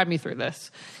starts? Like, guide me through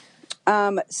this.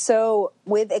 So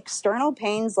with external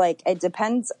pains, like it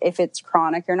depends if it's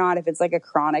chronic or not. If it's like a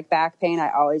chronic back pain,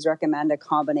 I always recommend a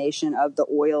combination of the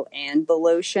oil and the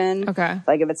lotion. Okay.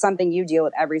 Like if it's something you deal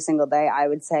with every single day, I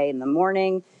would say in the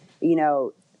morning,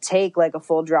 take like a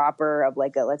full dropper of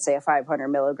like let's say a 500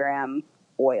 milligram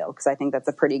oil, because I think that's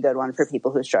a pretty good one for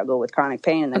people who struggle with chronic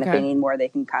pain. And then if they need more, they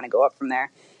can kind of go up from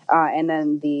there. And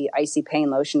then the icy pain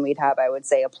lotion we'd have, I would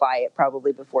say apply it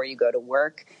probably before you go to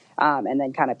work. And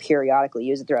then kind of periodically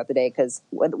use it throughout the day. Because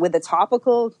with the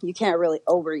topical, you can't really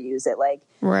overuse it. Like,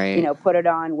 put it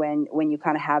on when you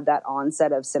kind of have that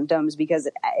onset of symptoms, because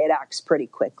it acts pretty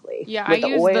quickly. Yeah, with I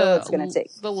use oil, it's going to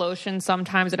take the lotion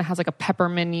sometimes, and it has like a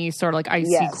peppermint-y sort of like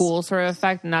icy cool sort of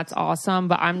effect, and that's awesome.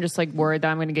 But I'm just like worried that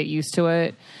I'm going to get used to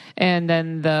it, and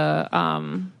then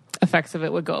the effects of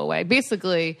it would go away.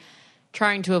 Basically,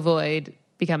 trying to avoid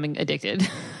becoming addicted.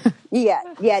 That's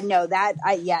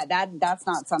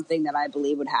not something that I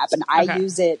believe would happen. I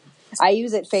use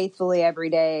it faithfully every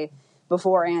day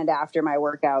before and after my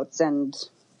workouts. And,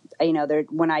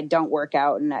 when I don't work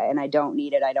out and I don't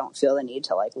need it, I don't feel the need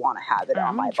to like want to have it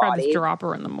on my try body. This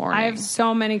dropper in the morning. I have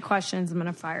so many questions. I'm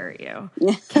going to fire at you.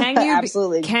 Can you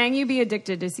Absolutely. Can you be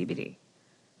addicted to CBD?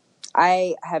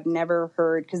 I have never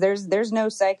heard, because there's no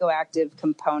psychoactive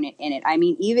component in it. I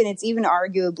mean, it's even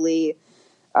arguably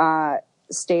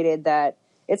stated that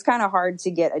it's kind of hard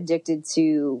to get addicted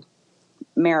to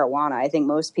marijuana. I think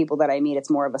most people that I meet, it's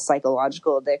more of a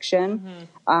psychological addiction.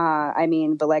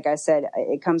 But like I said,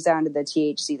 it comes down to the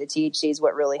THC. The THC is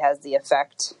what really has the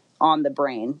effect on the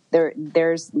brain.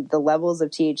 There's the levels of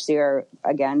THC are,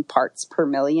 again, parts per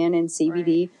million in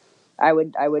CBD.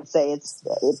 Right. I would say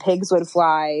pigs would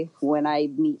fly when I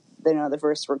meet the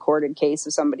first recorded case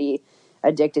of somebody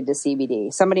addicted to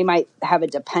CBD. Somebody might have a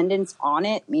dependence on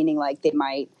it, meaning like they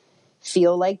might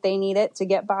feel like they need it to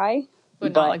get by.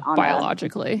 But not like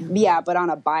biologically. But on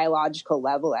a biological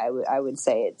level, I would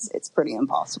say it's pretty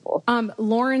impossible.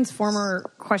 Lauren's former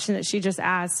question that she just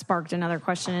asked sparked another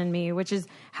question in me, which is,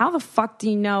 how the fuck do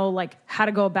you know like how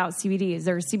to go about CBD? Is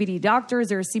there a CBD doctor? Is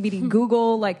there a CBD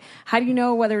Google? Like, how do you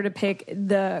know whether to pick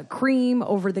the cream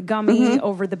over the gummy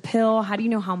over the pill? How do you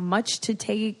know how much to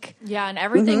take? Yeah, and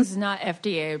everything's not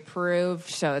FDA approved,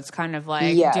 so it's kind of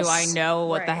like, do I know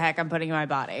what the heck I'm putting in my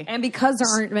body? And because there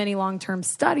aren't many long-term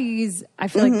studies, I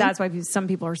feel like that's why some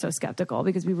people are so skeptical,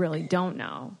 because we really don't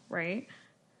know, right?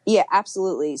 Yeah,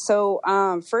 absolutely. So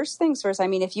first things first, I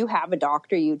mean, if you have a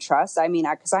doctor you trust, I mean,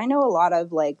 because I know a lot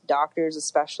of like doctors,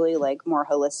 especially like more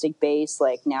holistic based,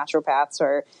 like naturopaths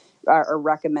are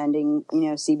recommending,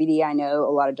 CBD. I know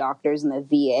a lot of doctors in the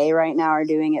VA right now are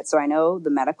doing it. So I know the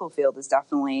medical field is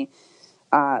definitely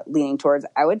leaning towards,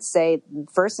 I would say,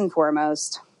 first and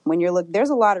foremost, when you're there's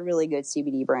a lot of really good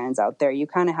CBD brands out there. You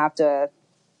kind of have to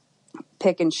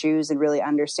pick and choose and really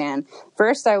understand.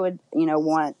 First, I would,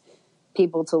 want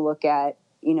people to look at,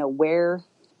 where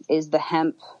is the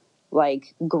hemp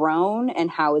like grown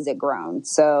and how is it grown?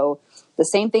 So the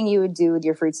same thing you would do with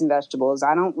your fruits and vegetables.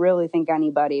 I don't really think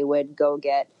anybody would go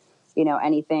get,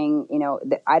 anything,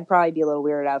 I'd probably be a little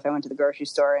weirded out if I went to the grocery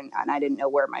store and I didn't know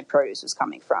where my produce was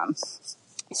coming from.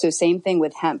 So same thing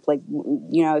with hemp. Like,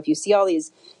 if you see all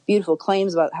these beautiful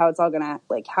claims about how it's all going to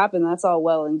like happen, that's all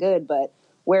well and good, but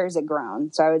where is it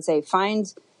grown? So I would say find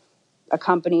a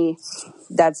company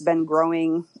that's been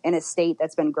growing in a state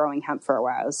that's been growing hemp for a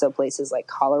while. So places like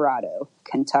Colorado,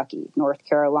 Kentucky, North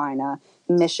Carolina,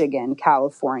 Michigan,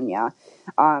 California.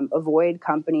 Avoid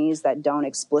companies that don't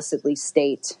explicitly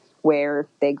state where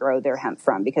they grow their hemp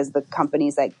from, because the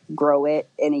companies that grow it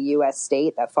in a U.S.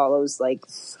 state that follows like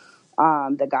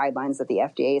the guidelines that the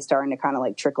FDA is starting to kind of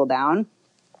like trickle down,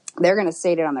 they're going to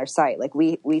state it on their site. Like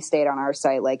we state on our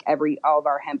site, like all of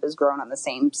our hemp is grown on the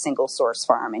same single source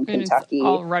farm in Kentucky. It's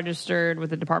all registered with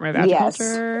the Department of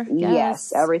Agriculture.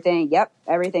 Yes. Everything. Yep.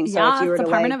 Everything. So if you were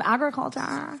Department of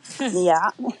Agriculture. Yeah.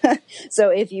 So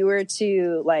if you were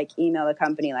to like email the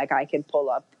company, like I could pull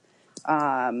up,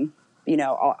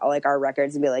 like our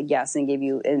records and be like, yes, and give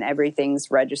you, and everything's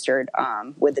registered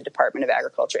with the Department of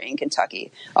Agriculture in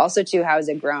Kentucky. Also too, how is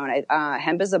it grown?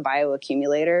 Hemp is a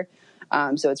bioaccumulator.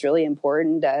 So it's really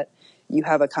important that you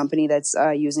have a company that's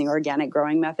using organic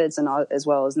growing methods and as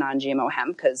well as non-GMO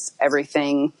hemp, because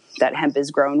everything that hemp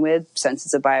is grown with, since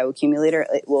it's a bioaccumulator,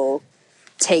 it will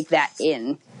take that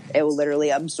in. It will literally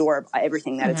absorb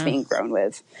everything that it's being grown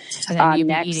with. And then you'd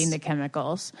be eating the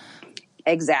chemicals.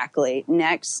 Exactly.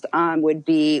 Next would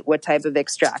be, what type of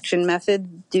extraction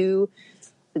method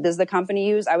does the company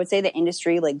use? I would say the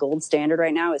industry, like gold standard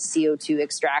right now, is CO2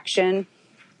 extraction.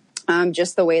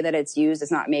 Just the way that it's used,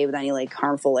 it's not made with any like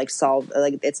harmful, like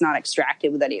it's not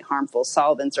extracted with any harmful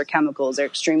solvents or chemicals or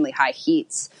extremely high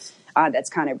heats. That's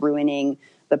kind of ruining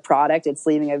the product. It's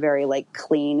leaving a very like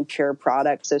clean, pure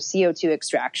product. So CO2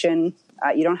 extraction,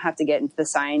 you don't have to get into the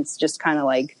science, just kind of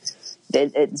like,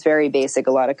 it's very basic.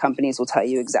 A lot of companies will tell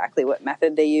you exactly what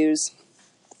method they use.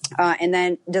 And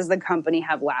then does the company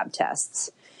have lab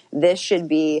tests? This should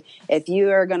be, if you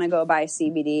are going to go buy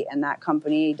CBD and that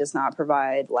company does not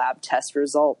provide lab test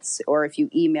results, or if you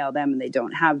email them and they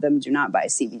don't have them, do not buy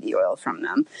CBD oil from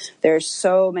them. There's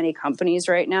so many companies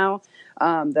right now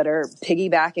that are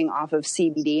piggybacking off of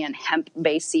CBD and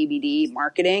hemp-based CBD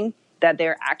marketing, that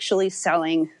they're actually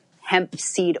selling hemp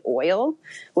seed oil,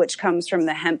 which comes from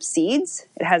the hemp seeds.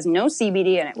 It has no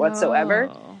CBD in it whatsoever.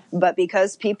 Oh. But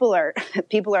because people are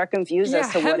confused as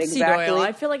to what exactly. Oil.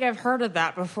 I feel like I've heard of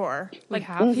that before. Like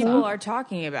people are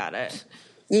talking about it.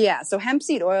 Yeah, so hemp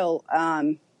seed oil,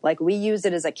 like we use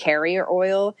it as a carrier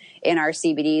oil in our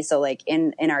CBD. So like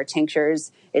in our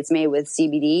tinctures, it's made with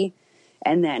CBD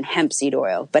and then hemp seed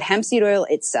oil. But hemp seed oil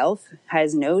itself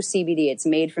has no CBD. It's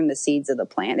made from the seeds of the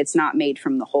plant. It's not made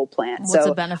from the whole plant. What's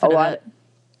the benefit of it?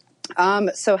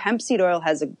 So hemp seed oil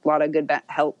has a lot of good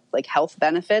health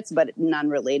benefits, but none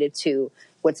related to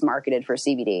what's marketed for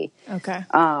CBD. Okay.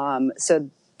 So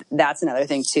that's another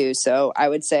thing too. So I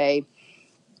would say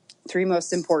 3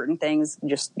 most important things,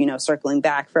 just, circling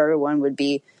back for everyone, would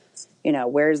be,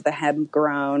 where's the hemp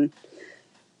grown?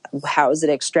 How is it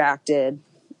extracted?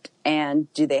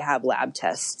 And do they have lab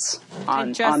tests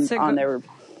on their...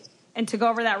 And to go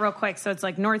over that real quick, so it's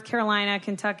like North Carolina,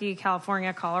 Kentucky,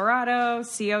 California, Colorado,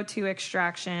 CO2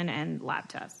 extraction, and lab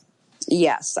tests.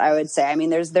 Yes, I would say. I mean,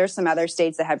 there's some other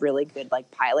states that have really good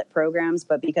pilot programs,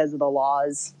 but because of the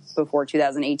laws before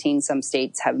 2018, some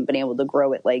states haven't been able to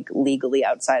grow it legally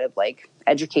outside of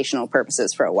educational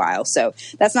purposes for a while. So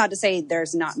that's not to say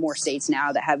there's not more states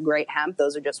now that have great hemp.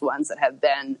 Those are just ones that have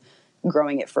been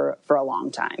growing it for a long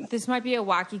time. This might be a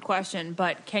wacky question,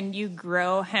 but can you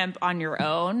grow hemp on your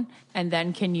own and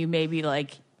then can you maybe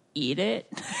eat it?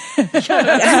 That's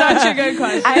such a good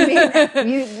question. I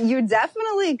mean, you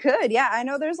definitely could. Yeah, I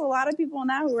know there's a lot of people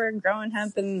now who are growing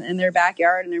hemp in their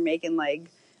backyard and they're making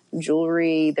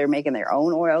jewelry. They're making their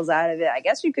own oils out of it. I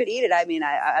guess you could eat it. I mean,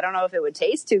 I don't know if it would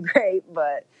taste too great,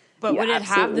 but would it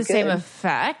have the same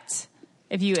effect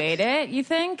if you ate it, you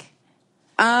think?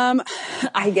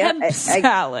 I guess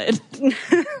salad.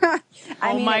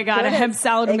 Oh my God, a hemp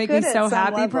salad would make me so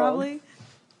happy. Level. Probably.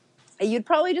 You'd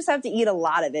probably just have to eat a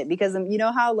lot of it because you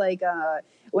know how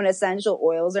when essential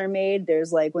oils are made,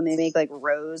 there's when they make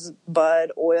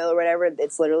rosebud oil or whatever,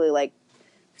 it's literally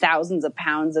thousands of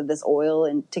pounds of this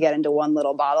oil to get into one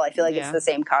little bottle. I feel it's the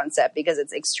same concept because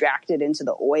it's extracted into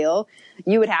the oil.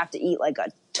 You would have to eat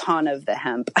a ton of the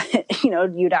hemp.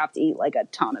 You'd have to eat a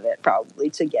ton of it probably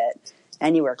to get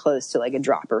anywhere close to a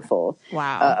dropper full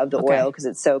of the oil because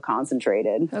it's so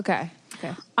concentrated. Okay.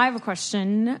 I have a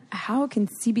question. How can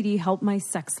CBD help my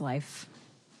sex life?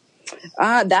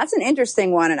 That's an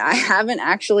interesting one, and I haven't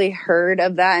actually heard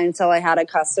of that until I had a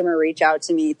customer reach out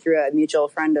to me through a mutual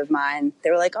friend of mine.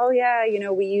 They were like, "Oh yeah,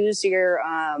 we use your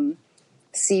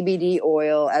CBD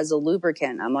oil as a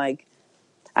lubricant." I'm like,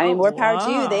 I mean, more power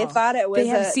to you. They thought it was. They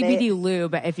have CBD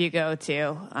lube if you go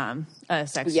to a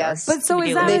sex store. But so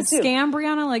is that a scam,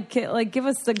 Brianna? Give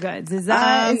us the goods. Is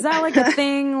that a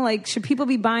thing? Should people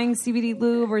be buying CBD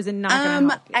lube, or is it not going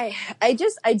to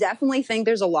help? I definitely think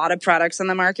there's a lot of products on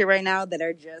the market right now that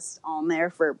are just on there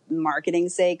for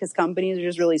marketing's sake because companies are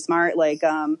just really smart.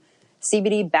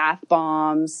 CBD bath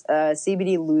bombs,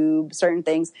 CBD lube, certain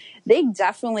things. They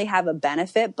definitely have a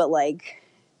benefit, but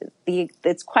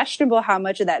it's questionable how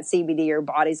much of that CBD your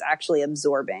body's actually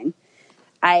absorbing.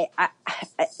 For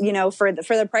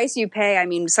the price you pay, I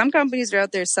mean, some companies are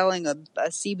out there selling a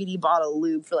CBD bottle of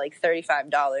lube for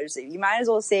 $35. You might as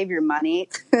well save your money.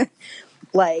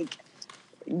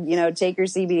 Take your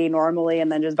CBD normally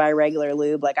and then just buy regular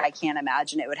lube. I can't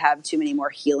imagine it would have too many more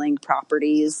healing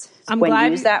properties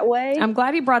when used that way. I'm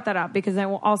glad you brought that up because I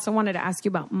also wanted to ask you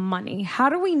about money. How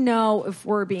do we know if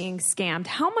we're being scammed?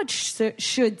 How much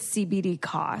should CBD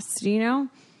cost? Do you know?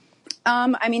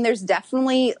 I mean, there's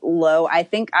definitely low. I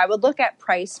think I would look at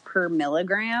price per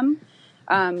milligram.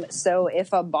 So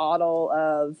if a bottle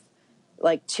of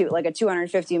a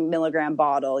 250 milligram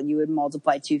bottle, you would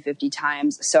multiply 250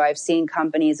 times. So I've seen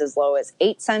companies as low as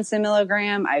 8 cents a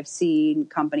milligram. I've seen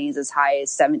companies as high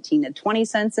as 17 to 20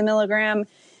 cents a milligram.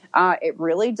 It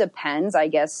really depends, I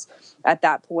guess, at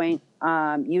that point.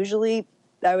 Usually,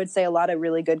 I would say a lot of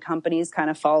really good companies kind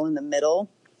of fall in the middle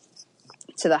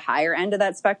to the higher end of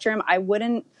that spectrum. I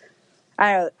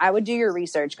would do your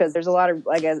research because there's a lot of,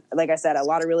 like I said, a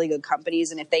lot of really good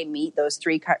companies. And if they meet those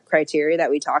 3 criteria that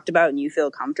we talked about and you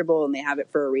feel comfortable and they have it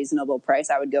for a reasonable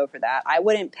price, I would go for that. I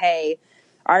wouldn't pay.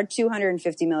 Our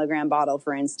 250 milligram bottle,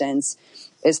 for instance,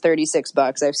 is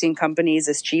 $36. I've seen companies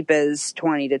as cheap as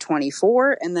 20 to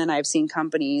 24. And then I've seen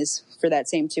companies for that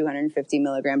same 250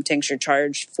 milligram tincture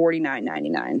charge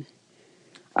 $49.99.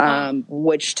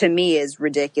 which to me is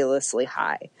ridiculously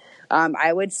high.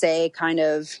 I would say kind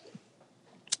of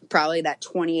probably that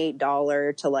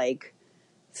 $28 to like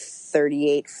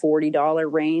 $38,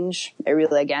 $40 range. It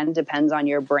really, again, depends on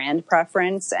your brand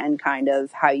preference and kind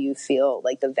of how you feel,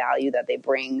 like the value that they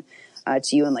bring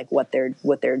to you and like what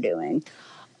they're doing.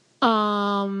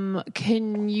 Did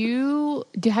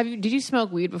you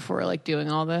smoke weed before like doing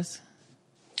all this?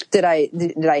 Did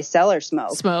I sell or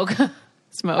smoke?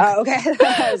 Smoke. Oh, okay.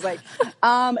 I was like,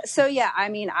 so yeah, I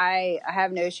mean, I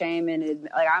have no shame in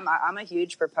like, I'm a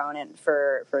huge proponent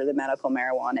for the medical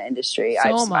marijuana industry.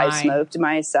 I've smoked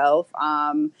myself.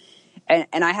 And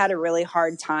I had a really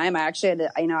hard time. I actually had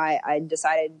to, I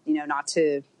decided, not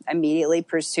to immediately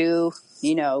pursue,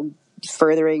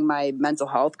 furthering my mental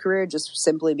health career, just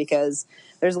simply because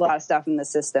there's a lot of stuff in the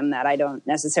system that I don't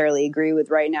necessarily agree with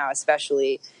right now,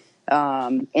 especially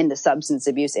in the substance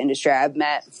abuse industry.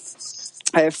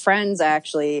 I have friends,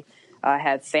 actually,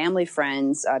 have family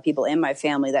friends, people in my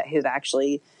family who've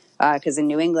actually, because in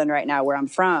New England right now, where I'm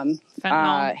from,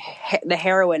 the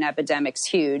heroin epidemic's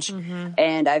huge. Mm-hmm.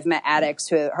 And I've met addicts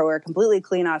who are completely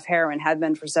clean off heroin, have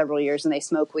been for several years, and they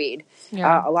smoke weed.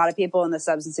 Yeah. A lot of people in the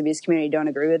substance abuse community don't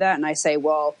agree with that. And I say,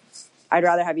 well, I'd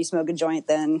rather have you smoke a joint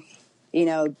than,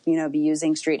 be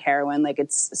using street heroin.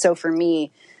 So for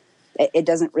me, it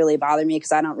doesn't really bother me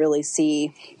because I don't really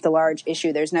see the large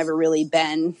issue. There's never really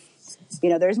been,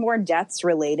 there's more deaths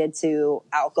related to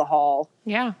alcohol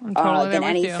than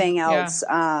anything else.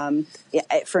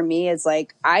 For me, it's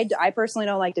like, I personally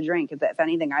don't like to drink. If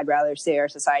anything, I'd rather see our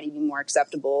society be more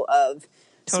acceptable of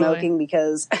smoking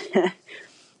because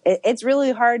it's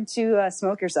really hard to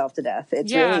smoke yourself to death.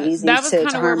 It's really easy. That was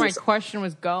kind of where my question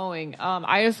was going.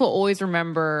 I just will always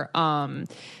remember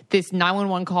this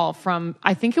 911 call from,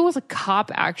 I think it was a cop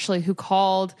actually who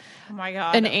called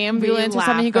an ambulance or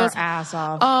something. He goes, ass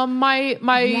off. My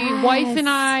wife and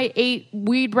I ate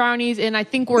weed brownies and I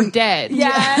think we're dead.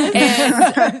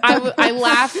 And I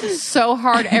laughed so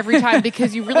hard every time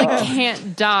because you really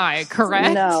can't die,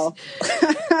 correct? No.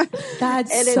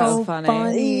 That's so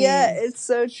funny. Yeah, it's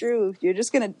so true. You're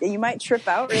just you might trip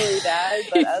out really bad,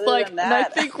 but other than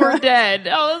that. I think we're dead.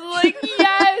 I was like,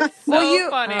 yes.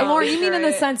 Funny. Or you mean in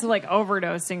the sense of like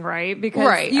overdosing, right?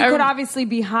 Because you could obviously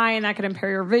be high and that could impair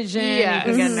your vision. Yes.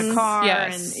 You could get in a car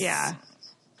and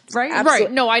right? Absolutely.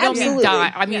 Right. No, I don't mean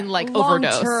die. I mean like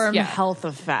overdose. Long-term health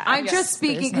effects. I'm just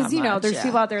speaking because, there's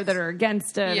people out there that are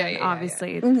against it. Yeah, and yeah,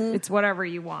 obviously it's whatever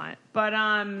you want. But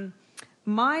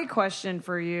my question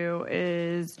for you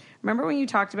is, remember when you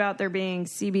talked about there being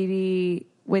CBD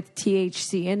with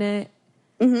THC in it?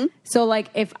 Mm-hmm. So like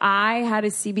if I had a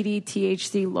CBD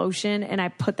THC lotion and I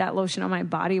put that lotion on my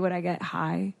body, would I get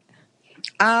high?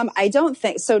 I don't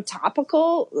think so.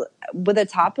 With a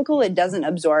topical, it doesn't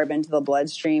absorb into the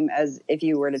bloodstream as if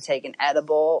you were to take an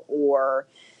edible or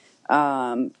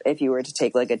if you were to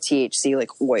take like a THC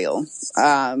like oil.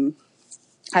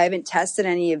 I haven't tested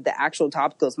any of the actual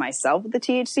topicals myself with the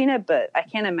THC in it, but I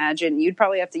can't imagine you'd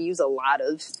probably have to use a lot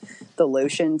of the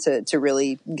lotion to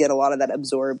really get a lot of that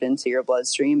absorbed into your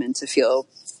bloodstream and to feel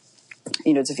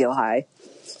high.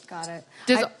 Got it.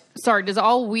 Does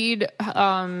all weed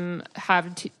have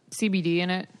CBD in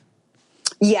it?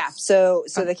 Yeah. So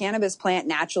the cannabis plant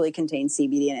naturally contains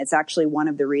CBD, and it's actually one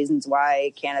of the reasons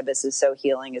why cannabis is so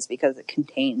healing is because it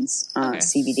contains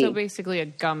CBD. So basically a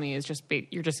gummy is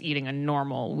you're just eating a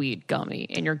normal weed gummy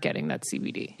and you're getting that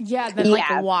CBD. Yeah. Then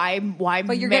why?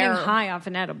 But you're getting high off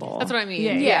an edible. That's what I mean.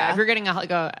 Yeah. If you're getting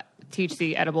a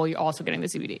THC edible, you're also getting the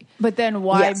CBD. But then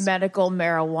why medical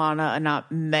marijuana and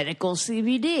not medical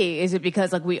CBD? Is it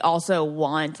because like we also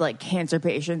want like cancer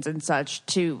patients and such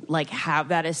to like have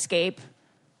that escape?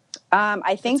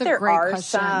 I think there are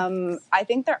some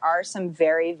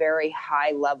very, very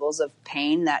high levels of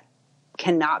pain that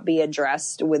cannot be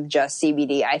addressed with just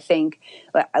CBD. I think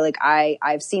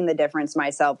I've seen the difference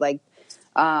myself. Like,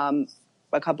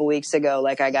 a couple weeks ago,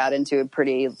 like I got into a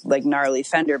pretty like gnarly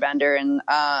fender bender and,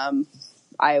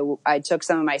 I took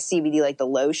some of my CBD, like the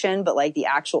lotion, but like the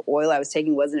actual oil I was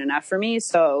taking wasn't enough for me.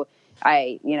 So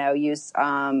I, used,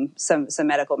 some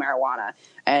medical marijuana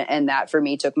and that for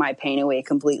me took my pain away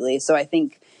completely. So I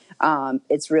think,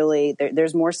 it's really,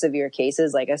 there's more severe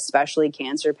cases, like especially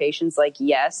cancer patients. Like,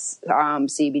 yes,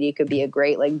 CBD could be a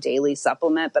great like daily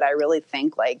supplement, but I really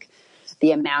think like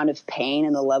the amount of pain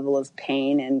and the level of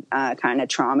pain and kind of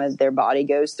trauma their body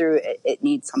goes through, it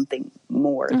needs something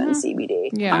more than CBD.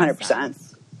 Yeah, 100%.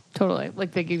 Totally.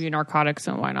 Like they give you narcotics,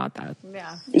 and why not that?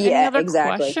 Yeah. Any other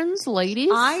exactly. questions, ladies?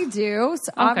 I do.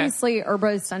 So obviously,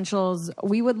 Herbo Essentials,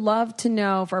 we would love to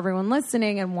know for everyone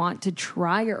listening and want to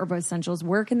try your Herbo Essentials,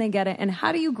 where can they get it and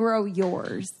how do you grow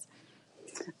yours?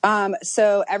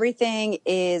 So everything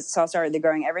is, so I'll start with the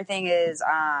growing. Everything is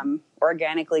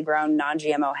organically grown,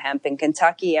 non-GMO hemp in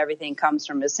Kentucky. Everything comes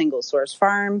from a single source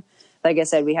farm. Like I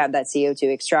said, we have that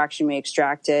CO2 extraction. We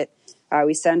extract it.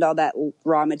 We send all that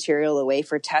raw material away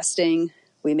for testing.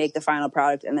 We make the final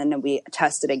product, and then we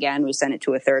test it again. We send it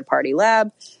to a third-party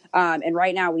lab. And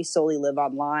right now we solely live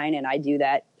online, and I do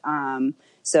that.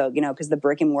 So, because the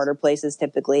brick and mortar places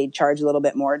typically charge a little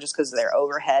bit more just because of their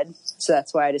overhead. So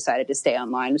that's why I decided to stay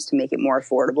online, was to make it more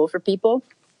affordable for people.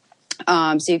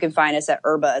 So you can find us at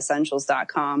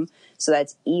herbaessentials.com. So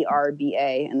that's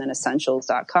ERBA and then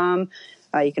essentials.com.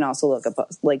 You can also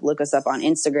look us up on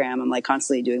Instagram. I'm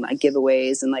constantly doing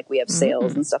giveaways and we have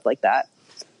sales and stuff like that.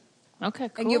 Okay,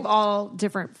 cool. And you have all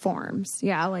different forms.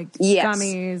 Yeah, Yes.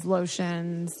 gummies,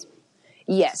 lotions.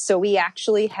 Yes. So we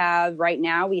actually have, right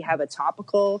now, we have a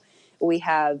topical, we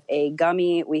have a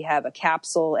gummy, we have a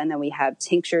capsule, and then we have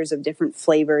tinctures of different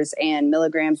flavors and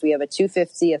milligrams. We have a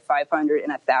 250, a 500,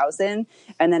 and 1,000.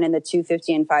 And then in the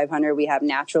 250 and 500, we have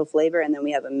natural flavor, and then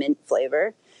we have a mint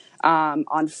flavor.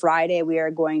 On Friday, we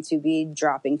are going to be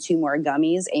dropping 2 more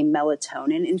gummies, a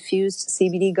melatonin-infused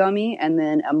CBD gummy, and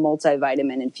then a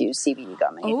multivitamin-infused CBD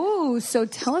gummy. Oh, so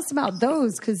tell us about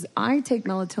those, because I take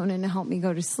melatonin to help me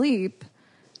go to sleep.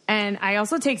 And I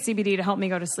also take CBD to help me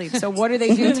go to sleep. So what do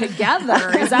they do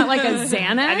together? Is that like a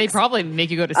Xanax? And they probably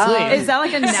make you go to sleep. Is that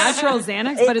like a natural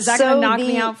Xanax? But is that going to knock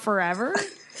me out forever?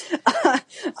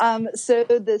 So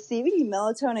the CBD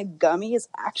melatonin gummy is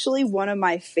actually one of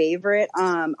my favorite.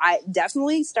 I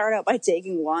definitely start out by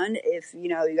taking one. If you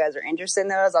guys are interested in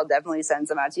those, I'll definitely send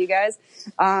some out to you guys.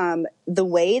 The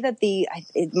way that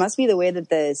it must be the way that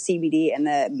the CBD and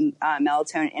the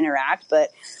melatonin interact, but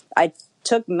I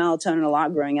took melatonin a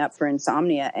lot growing up for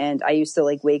insomnia, and I used to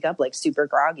wake up super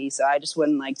groggy, so I just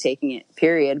wouldn't taking it,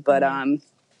 period. But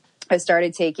I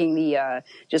started taking the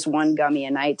just one gummy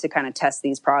a night to kind of test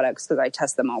these products, because I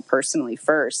test them all personally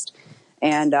first.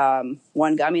 And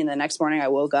one gummy, and the next morning I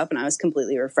woke up and I was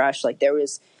completely refreshed. There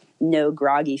was no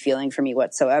groggy feeling for me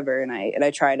whatsoever. And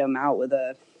I tried them out with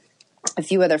a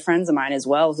few other friends of mine as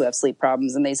well who have sleep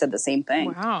problems, and they said the same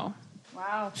thing. Wow.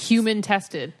 Human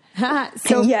tested.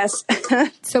 So Yes.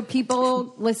 So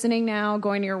people listening now,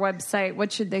 going to your website,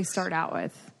 what should they start out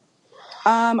with?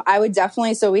 I would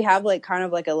definitely, so we have kind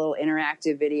of a little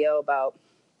interactive video about,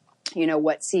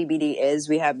 what CBD is.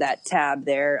 We have that tab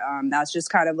there. That's just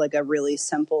kind of a really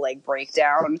simple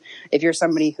breakdown. If you're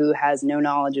somebody who has no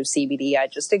knowledge of CBD, I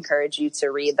just encourage you to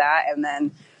read that. And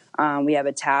then we have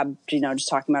a tab, just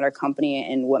talking about our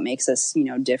company and what makes us,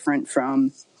 different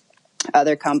from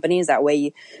other companies. That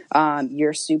way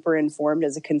you're super informed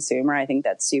as a consumer. I think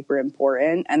that's super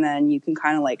important. And then you can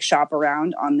kind of shop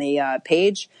around on the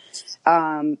page.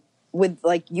 With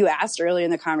you asked earlier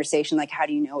in the conversation, how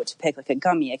do you know what to pick, a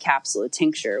gummy, a capsule, a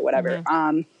tincture, whatever.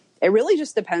 Mm-hmm. It really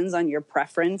just depends on your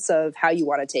preference of how you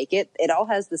want to take it. It all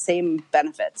has the same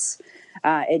benefits.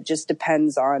 It just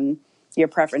depends on your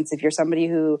preference. If you're somebody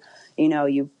who,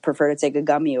 you prefer to take a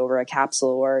gummy over a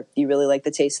capsule, or you really like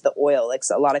the taste of the oil.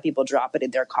 So a lot of people drop it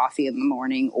in their coffee in the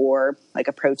morning, or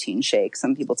a protein shake.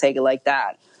 Some people take it like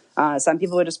that. Some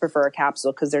people would just prefer a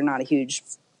capsule because they're not a huge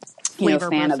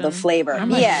fan of the flavor.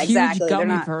 I'm a huge exactly.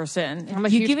 gummy person. I'm a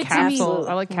you huge give it capsule. to me.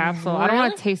 I like capsule. I don't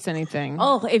want to taste anything.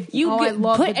 Oh, if you I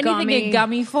love put the anything gummy. in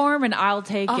gummy form, and I'll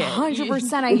take it.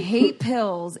 100%. I hate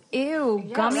pills. Ew.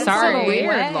 Gummies. Sorry. are the Weird,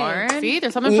 way. Lauren. See,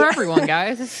 there's something for everyone,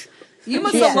 guys. You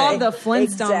must have Yeah, loved the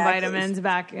Flintstone exactly. vitamins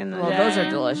back in the Well, day. those are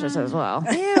delicious as well.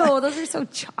 Ew, those are so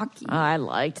chalky. I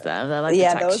liked them. I like the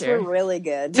Yeah, texture. those were really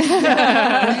good. You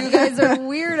guys are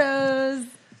weirdos.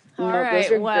 No, right,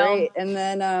 those are well- great. And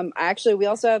then actually we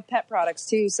also have pet products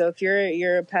too. So if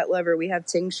you're a pet lover, we have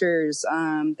tinctures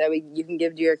that you can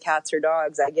give to your cats or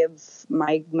dogs. I give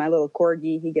my little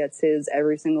corgi, he gets his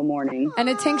every single morning. And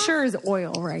a tincture is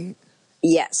oil, right?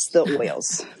 Yes, the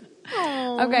oils.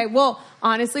 Okay, well,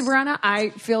 honestly, Brianna, I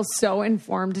feel so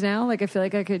informed now. I feel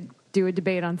like I could do a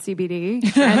debate on CBD.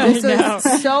 And this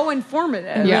was so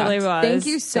informative. Yeah. Really was. Thank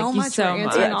you so Thank you much so for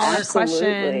answering much. all our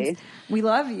Absolutely. questions. We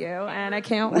love you, and I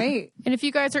can't wait. And if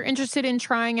you guys are interested in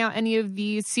trying out any of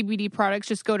these CBD products,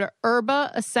 just go to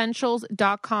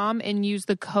herbaessentials.com and use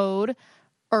the code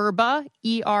HERBA,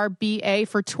 ERBA,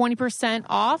 for 20%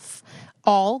 off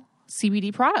all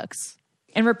CBD products.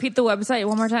 And repeat the website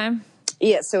one more time.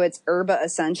 Yeah, so it's Herba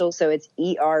Essentials. So it's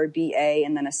ERBA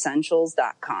and then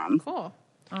essentials.com. Cool.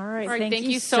 All right. Thank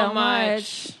you so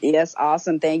much. Yes,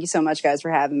 awesome. Thank you so much, guys,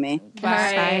 for having me.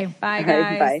 Bye. Bye, All right,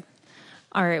 guys. bye.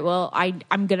 All right. Well,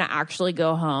 I'm going to actually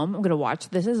go home. I'm going to watch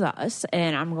This Is Us,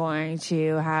 and I'm going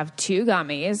to have 2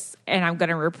 gummies, and I'm going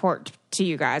to report to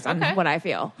you guys on what I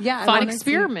feel. Yeah, Fun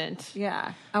experiment.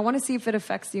 Yeah, I want to see if it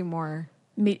affects you more.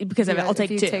 Because I'll take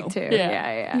 2. Take 2.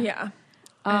 Yeah.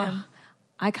 Yeah.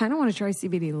 I kind of want to try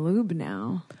CBD lube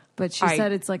now. But she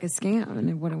said it's like a scam and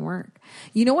it wouldn't work.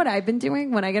 You know what I've been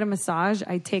doing? When I get a massage,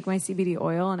 I take my CBD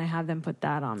oil and I have them put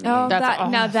that on me. Oh, That's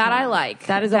awesome. now that I like.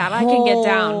 That is that a I can get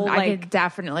down. whole, I can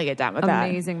definitely get down with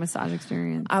amazing massage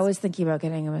experience. that. I was thinking about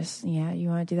getting a Yeah, you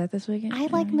want to do that this weekend? I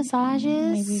like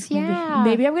massages.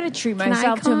 Maybe I'm going to treat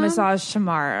myself to a massage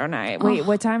tomorrow night. Wait,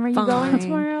 what time are you going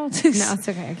tomorrow? No, it's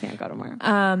okay. I can't go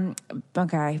tomorrow.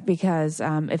 Okay, because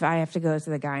if I have to go to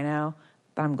the gyno,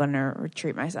 I'm going to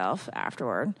treat myself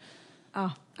afterward.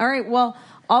 Oh, all right. Well,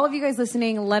 all of you guys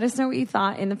listening, let us know what you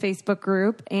thought in the Facebook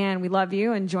group. And we love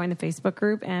you. And join the Facebook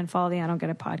group and follow the I Don't Get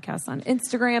It podcast on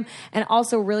Instagram. And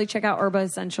also really check out Herba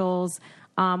Essentials.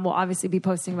 We'll obviously be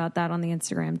posting about that on the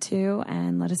Instagram too.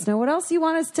 And let us know what else you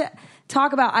want us to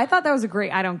talk about. I thought that was a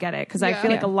great I Don't Get It because I feel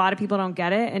like a lot of people don't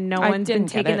get it. And no one's been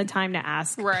taking the time to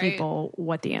ask people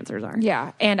what the answers are.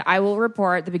 Yeah. And I will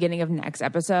report at the beginning of next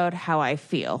episode how I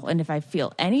feel. And if I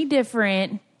feel any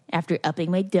different after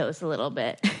upping my dose a little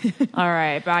bit. All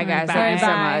right. Bye, guys. Thank you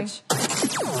so much.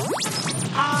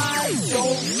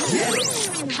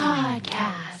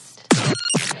 Podcast.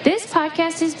 This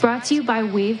podcast is brought to you by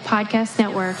Wave Podcast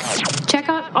Network. Check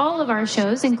out all of our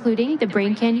shows, including the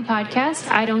Brain Candy Podcast,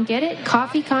 I Don't Get It,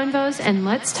 Coffee Convos, and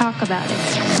Let's Talk About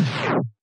It.